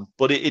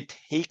 But it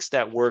takes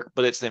that work,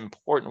 but it's an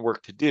important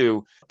work to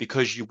do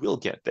because you will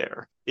get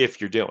there if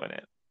you're doing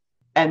it.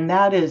 And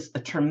that is a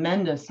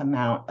tremendous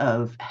amount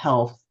of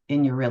health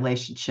in your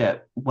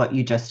relationship. What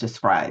you just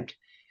described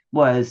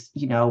was,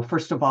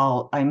 first of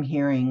all, I'm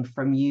hearing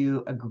from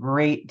you a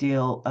great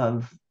deal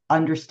of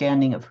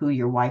understanding of who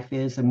your wife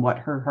is and what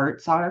her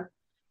hurts are,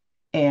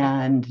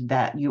 and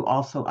that you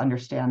also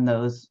understand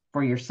those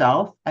for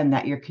yourself, and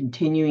that you're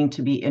continuing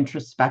to be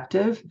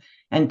introspective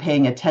and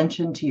paying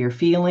attention to your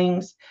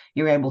feelings.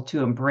 You're able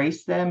to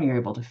embrace them, you're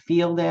able to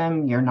feel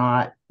them, you're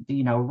not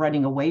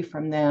running away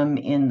from them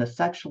in the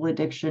sexual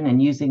addiction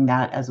and using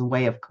that as a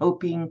way of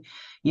coping.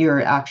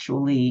 You're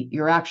actually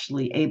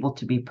able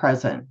to be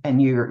present,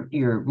 and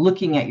you're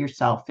looking at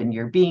yourself and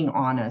you're being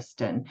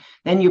honest, and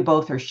then you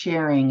both are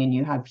sharing and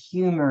you have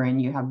humor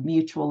and you have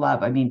mutual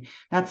love. I mean,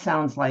 that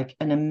sounds like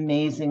an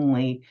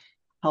amazingly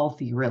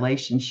healthy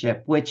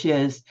relationship, which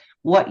is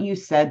what you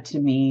said to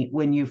me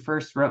when you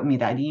first wrote me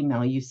that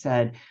email. You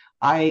said,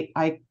 I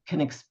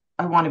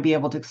want to be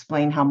able to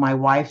explain how my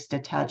wife's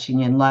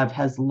detaching in love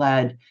has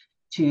led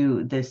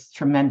to this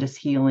tremendous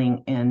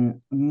healing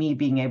and me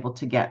being able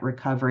to get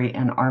recovery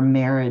and our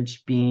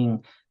marriage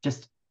being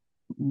just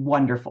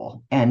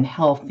wonderful and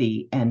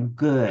healthy and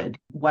good.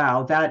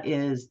 Wow, that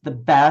is the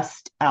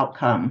best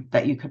outcome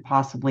that you could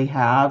possibly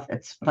have.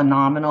 It's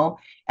phenomenal.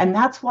 And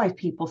that's why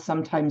people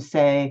sometimes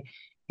say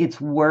it's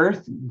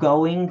worth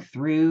going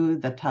through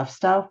the tough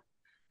stuff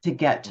to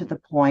get to the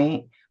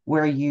point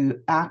where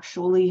you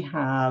actually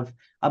have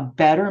a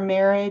better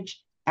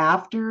marriage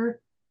after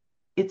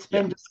it's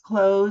Yeah. been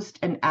disclosed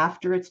and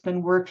after it's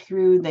been worked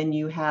through than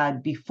you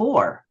had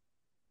before.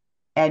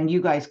 And you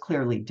guys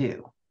clearly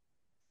do.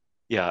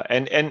 Yeah,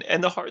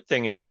 and the hard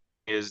thing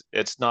is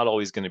it's not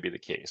always going to be the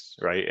case,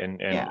 right?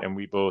 Yeah. And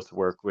we both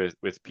work with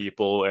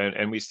people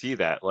and we see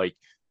that like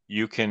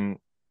you can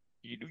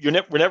we're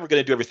never going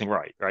to do everything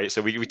right, right?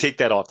 So we take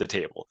that off the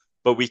table,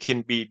 but we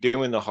can be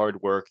doing the hard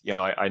work.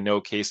 I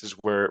know cases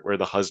where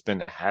the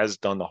husband has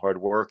done the hard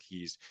work.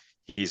 He's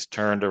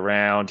turned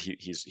around.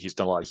 He's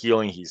done a lot of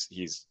healing.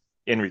 He's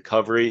in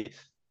recovery,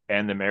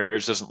 and the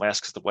marriage doesn't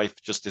last because the wife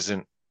just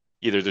isn't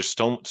either. There's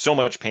so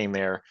much pain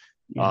there,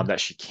 Yeah. that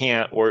she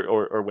can't,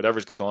 or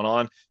whatever's going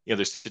on.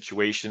 There's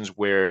situations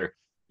where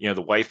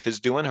the wife is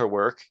doing her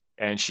work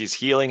and she's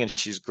healing and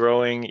she's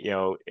growing,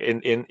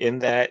 in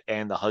that,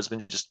 and the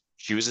husband just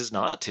chooses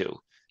not to.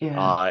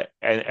 Yeah.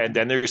 And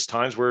then there's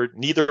times where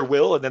neither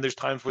will, and then there's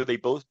times where they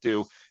both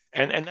do.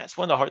 And that's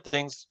one of the hard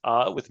things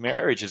with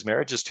marriage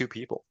is two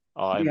people,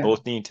 and Yeah.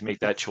 both need to make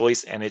that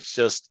choice. And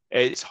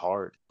it's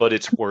hard, but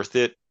it's worth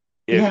it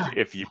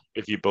if Yeah.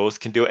 you both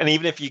can do it. And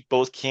even if you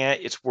both can't,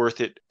 it's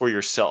worth it for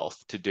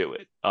yourself to do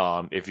it.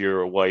 If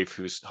you're a wife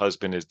whose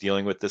husband is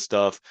dealing with this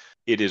stuff,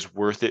 it is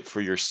worth it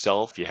for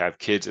yourself. If you have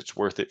kids, it's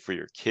worth it for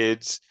your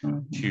kids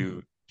Mhm.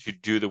 to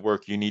do the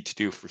work you need to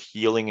do for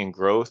healing and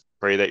growth.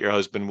 Pray that your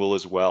husband will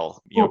as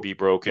well. Well, Be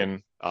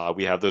broken.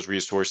 We have those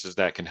resources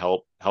that can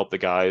help the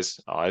guys,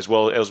 as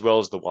well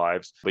as the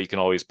wives. But you can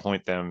always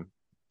point them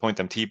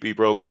to be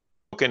broken.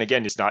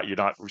 Again, you're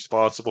not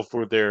responsible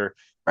for their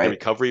right.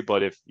 recovery.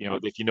 But if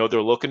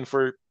they're looking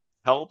for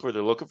help, or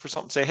they're looking for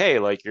something, say, hey,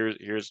 like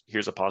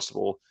here's a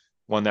possible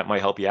one that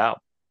might help you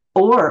out.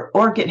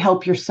 Or get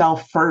help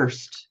yourself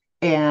first,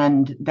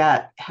 and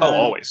that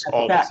Oh, has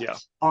always, yeah.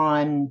 effect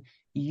on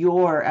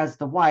your, as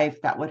the wife,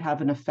 that would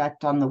have an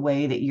effect on the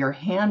way that you're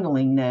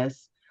handling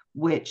this,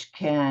 which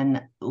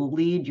can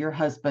lead your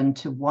husband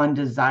to, one,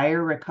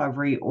 desire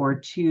recovery, or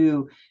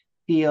two,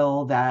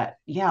 feel that,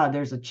 yeah,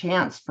 there's a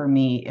chance for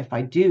me if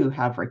I do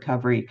have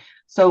recovery.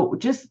 So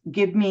just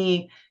give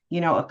me,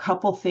 a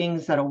couple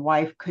things that a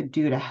wife could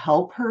do to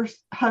help her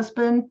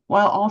husband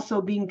while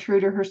also being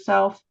true to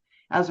herself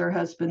as her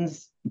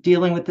husband's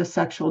dealing with this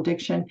sexual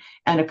addiction,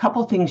 and a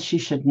couple things she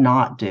should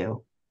not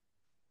do.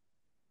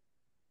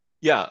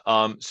 Yeah.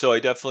 So I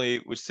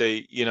definitely would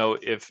say,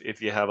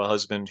 if you have a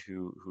husband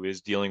who is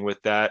dealing with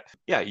that,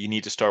 yeah, you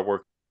need to start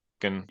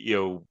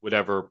working,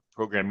 whatever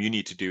program you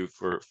need to do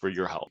for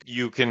your help.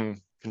 You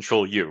can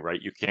control you,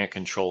 right? You can't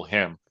control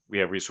him. We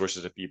have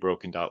resources at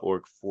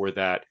bebroken.org for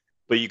that.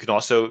 But you can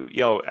also,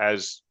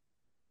 as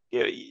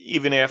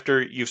even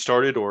after you've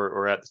started,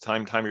 or at the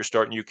time you're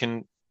starting, you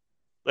can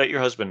let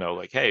your husband know,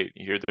 like, hey,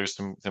 there's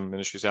some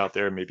ministries out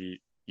there.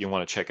 Maybe you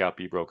want to check out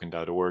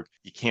bebroken.org.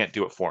 You can't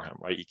do it for him,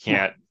 right? You Yeah.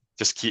 can't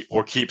just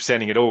keep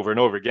sending it over and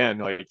over again,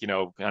 like,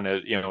 kind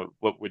of,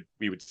 what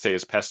we would say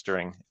is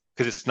pestering,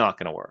 because it's not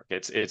going to work.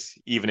 It's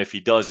even if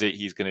he does it,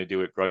 he's going to do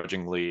it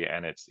grudgingly,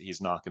 and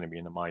he's not going to be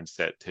in the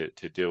mindset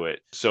to do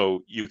it.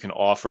 So you can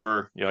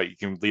offer, you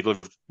can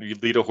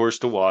lead a horse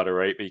to water,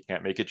 right? But you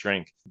can't make it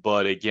drink.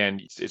 But again,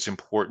 it's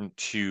important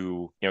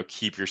to,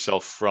 keep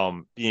yourself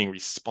from being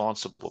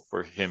responsible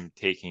for him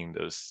taking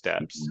those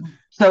steps.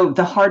 So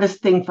the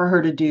hardest thing for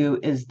her to do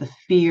is the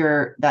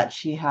fear that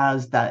she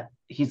has that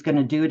he's going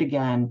to do it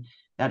again,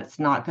 that it's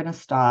not going to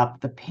stop,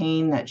 the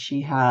pain that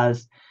she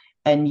has,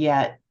 and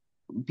yet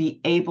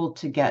be able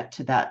to get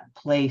to that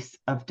place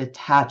of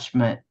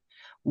detachment,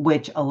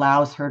 which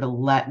allows her to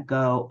let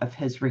go of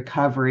his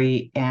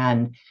recovery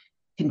and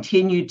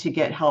continue to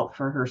get help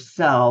for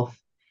herself,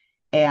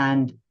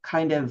 and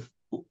kind of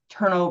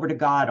turn over to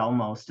God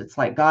almost. It's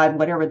like, God,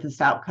 whatever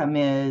this outcome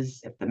is,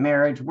 if the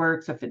marriage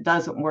works, if it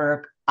doesn't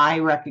work, I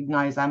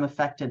recognize I'm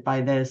affected by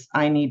this.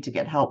 I need to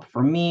get help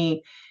for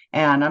me.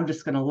 And I'm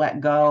just going to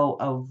let go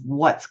of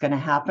what's going to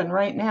happen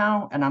right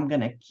now. And I'm going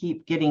to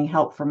keep getting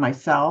help for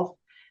myself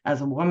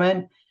as a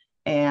woman.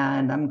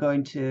 And I'm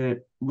going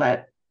to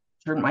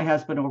turn my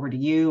husband over to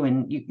you,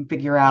 and you can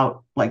figure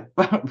out, like,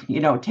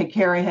 take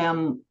care of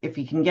him. If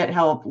he can get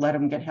help, let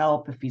him get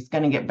help. If he's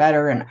going to get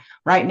better. And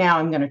right now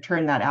I'm going to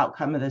turn that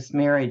outcome of this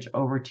marriage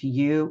over to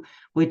you,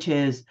 which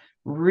is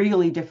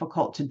really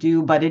difficult to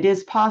do, but it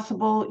is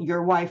possible.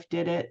 Your wife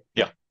did it.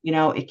 Yeah.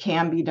 It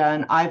can be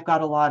done. I've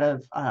got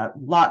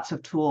lots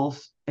of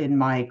tools in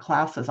my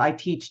classes. I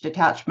teach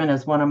detachment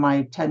as one of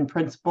my 10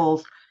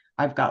 principles.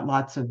 I've got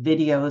lots of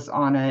videos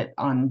on it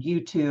on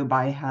YouTube.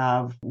 I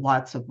have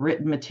lots of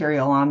written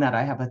material on that.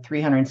 I have a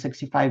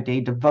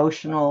 365-day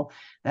devotional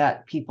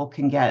that people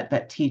can get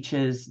that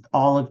teaches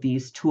all of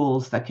these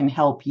tools that can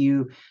help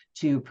you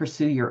to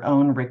pursue your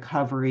own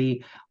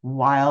recovery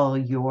while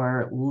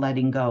you're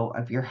letting go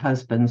of your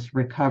husband's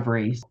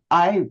recovery.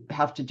 I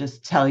have to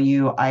just tell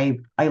you, I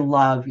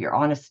love your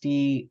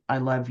honesty. I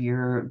love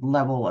your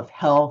level of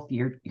health.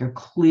 You're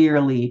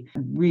clearly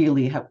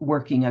really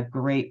working a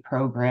great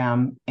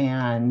program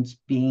and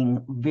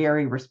being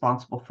very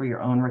responsible for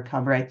your own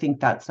recovery. I think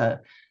that's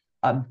a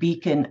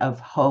beacon of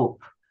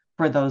hope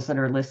for those that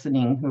are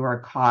listening who are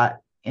caught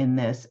in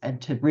this,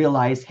 and to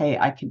realize, hey,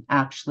 I can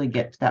actually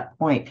get to that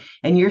point.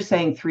 And you're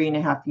saying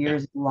 3.5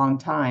 years is a long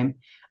time.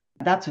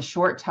 That's a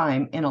short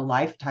time in a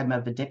lifetime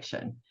of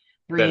addiction.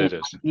 Three That and it a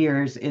is. half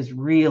years is That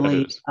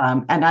really, it is.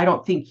 and I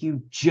don't think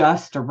you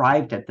just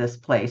arrived at this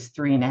place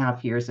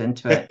 3.5 years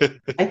into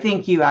it. I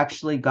think you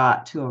actually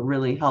got to a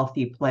really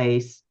healthy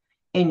place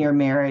in your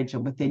marriage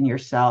and within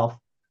yourself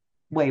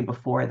way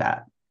before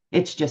that.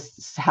 It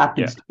just Yeah.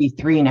 happens to be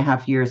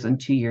 3.5 years and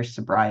 2 years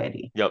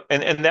sobriety. Yep.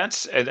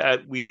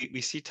 And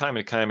we see time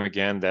and time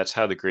again, that's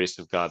how the grace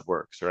of God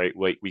works, right?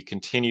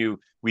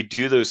 We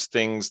do those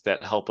things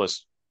that help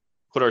us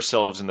put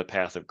ourselves in the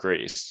path of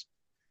grace.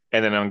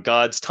 And then on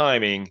God's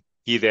timing,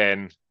 he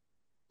then,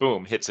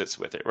 boom, hits us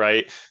with it,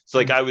 right? So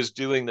like I was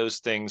doing those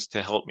things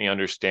to help me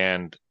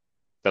understand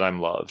that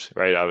I'm loved,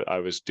 right? I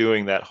was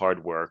doing that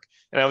hard work,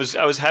 and I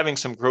was having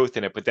some growth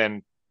in it, but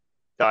then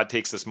God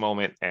takes this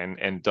moment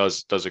and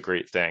does a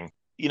great thing.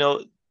 You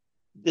know,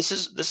 this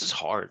is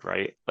hard,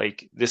 right?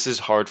 Like this is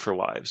hard for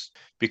wives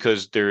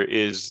because there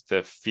is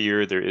the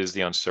fear, there is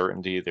the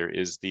uncertainty, there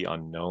is the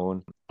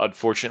unknown.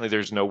 Unfortunately,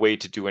 there's no way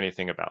to do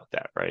anything about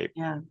that, right?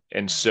 Yeah.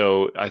 And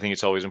so I think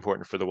it's always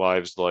important for the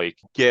wives,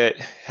 like, get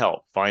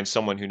help, find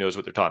someone who knows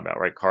what they're talking about,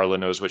 right? Carla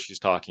knows what she's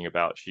talking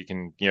about. She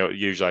can,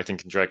 usually I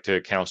think can direct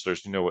to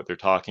counselors who know what they're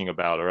talking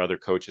about or other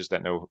coaches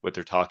that know what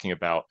they're talking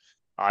about.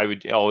 I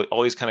would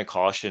always kind of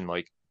caution,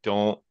 like,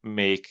 don't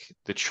make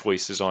the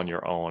choices on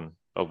your own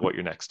of what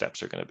your next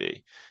steps are going to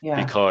be.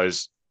 Yeah.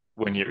 Because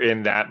when you're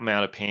in that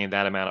amount of pain,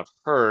 that amount of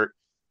hurt,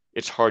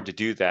 it's hard to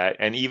do that.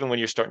 And even when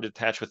you're starting to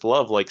detach with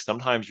love, like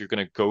sometimes you're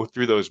going to go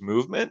through those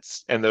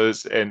movements and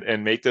those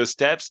and make those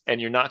steps and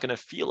you're not going to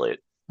feel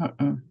it,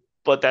 Mm-mm.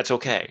 but that's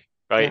okay.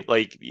 Yeah. Right.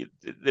 Like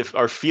if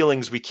our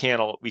feelings we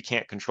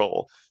can't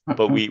control, but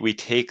Mm-mm. we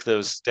take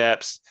those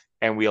steps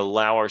and we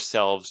allow our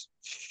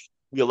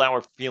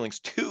feelings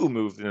to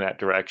move in that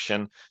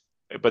direction,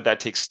 but that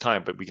takes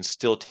time. But we can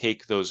still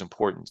take those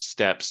important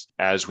steps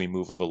as we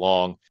move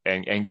along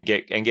and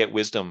get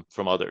wisdom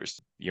from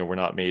others. We're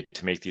not made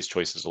to make these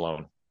choices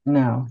alone.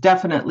 No,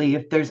 definitely.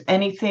 If there's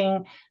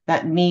anything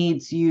that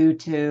needs you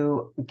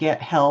to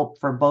get help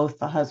for both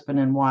the husband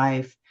and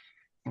wife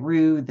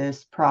through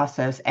this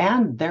process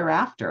and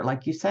thereafter,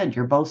 like you said,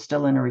 you're both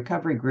still in a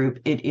recovery group,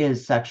 it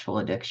is sexual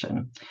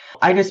addiction.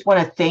 I just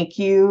want to thank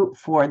you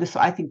for this.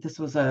 I think this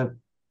was a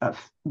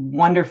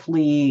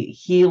wonderfully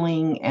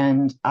healing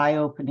and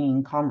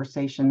eye-opening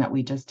conversation that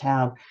we've just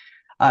had,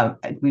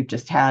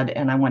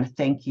 and I want to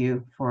thank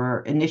you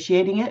for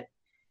initiating it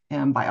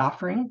and by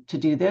offering to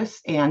do this.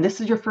 And this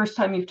is your first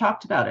time you've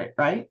talked about it,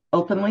 right?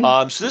 Openly?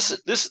 So this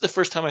is the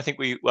first time I think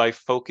I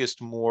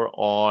focused more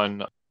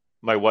on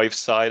my wife's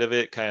side of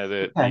it, kind of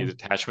the Okay.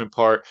 attachment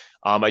part.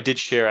 I did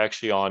share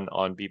actually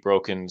on Be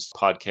Broken's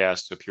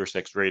podcast, so Pure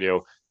Sex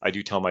Radio. I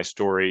do tell my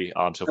story.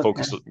 So Okay.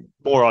 focus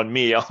more on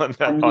me on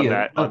that On on you.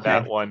 that on Okay.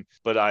 that one.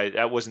 But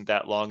that wasn't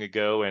that long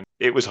ago, and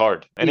it was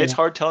hard. And it's Yeah.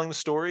 hard telling the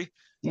story.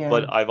 Yeah.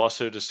 But I've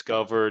also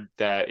discovered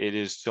that it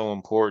is so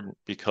important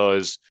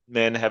because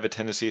men have a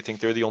tendency to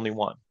think they're the only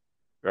one,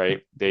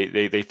 right?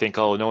 They think,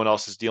 oh, no one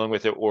else is dealing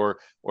with it, or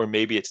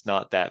maybe it's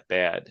not that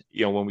bad.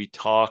 When we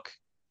talk,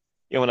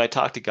 when I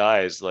talk to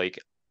guys, like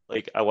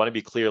I want to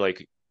be clear,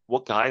 like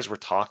what guys we're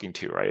talking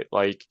to, right?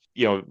 Like,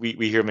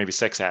 we hear maybe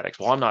sex addicts.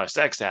 Well, I'm not a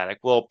sex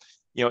addict. Well,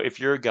 if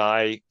you're a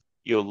guy,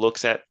 has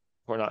looked at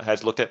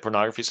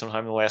pornography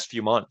sometime in the last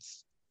few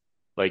months,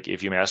 like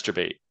if you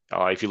masturbate,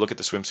 if you look at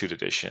the swimsuit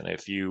edition,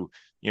 if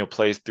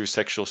play through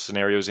sexual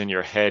scenarios in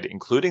your head,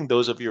 including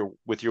those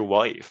with your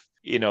wife,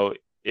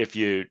 if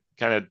you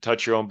kind of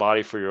touch your own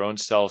body for your own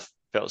self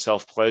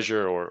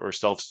pleasure or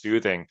self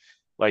soothing,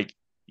 like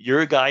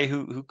you're a guy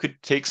who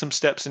could take some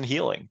steps in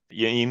healing.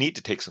 You need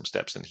to take some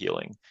steps in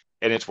healing,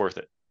 and it's worth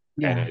it.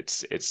 And Yeah.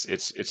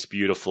 it's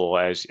beautiful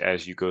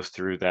as you go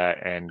through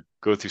that and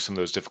go through some of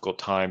those difficult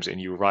times,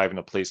 and you arrive in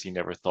a place you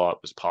never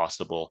thought was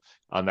possible.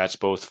 That's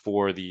both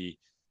for the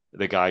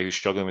guy who's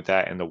struggling with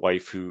that and the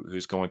wife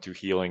who's going through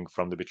healing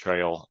from the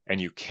betrayal, and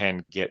you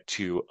can get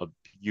to a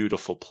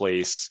beautiful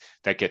place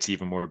that gets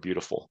even more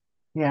beautiful.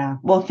 Yeah.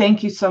 Well,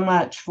 thank you so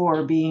much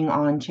for being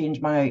on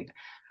Change My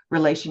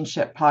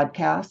Relationship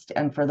podcast.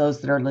 And for those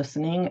that are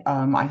listening,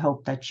 I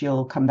hope that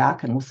you'll come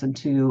back and listen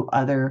to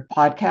other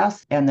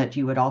podcasts and that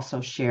you would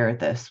also share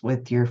this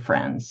with your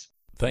friends.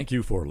 Thank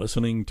you for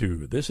listening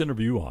to this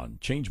interview on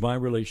Change My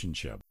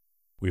Relationship.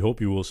 We hope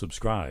you will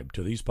subscribe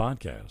to these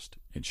podcasts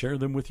and share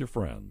them with your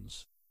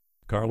friends.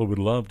 Carla would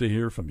love to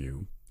hear from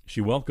you. She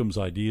welcomes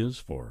ideas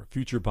for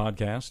future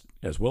podcasts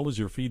as well as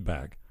your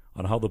feedback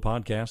on how the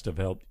podcast have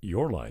helped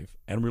your life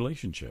and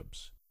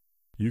relationships.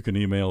 You can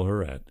email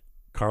her at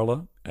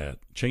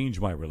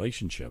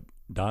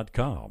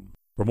carla@changemyrelationship.com.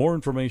 For more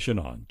information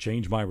on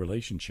Change My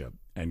Relationship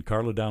and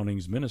Carla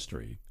Downing's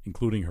ministry,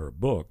 including her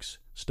books,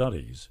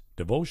 studies,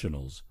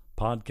 devotionals,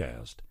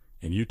 podcast,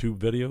 and YouTube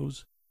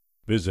videos,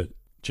 visit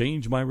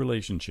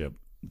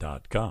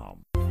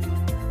changemyrelationship.com.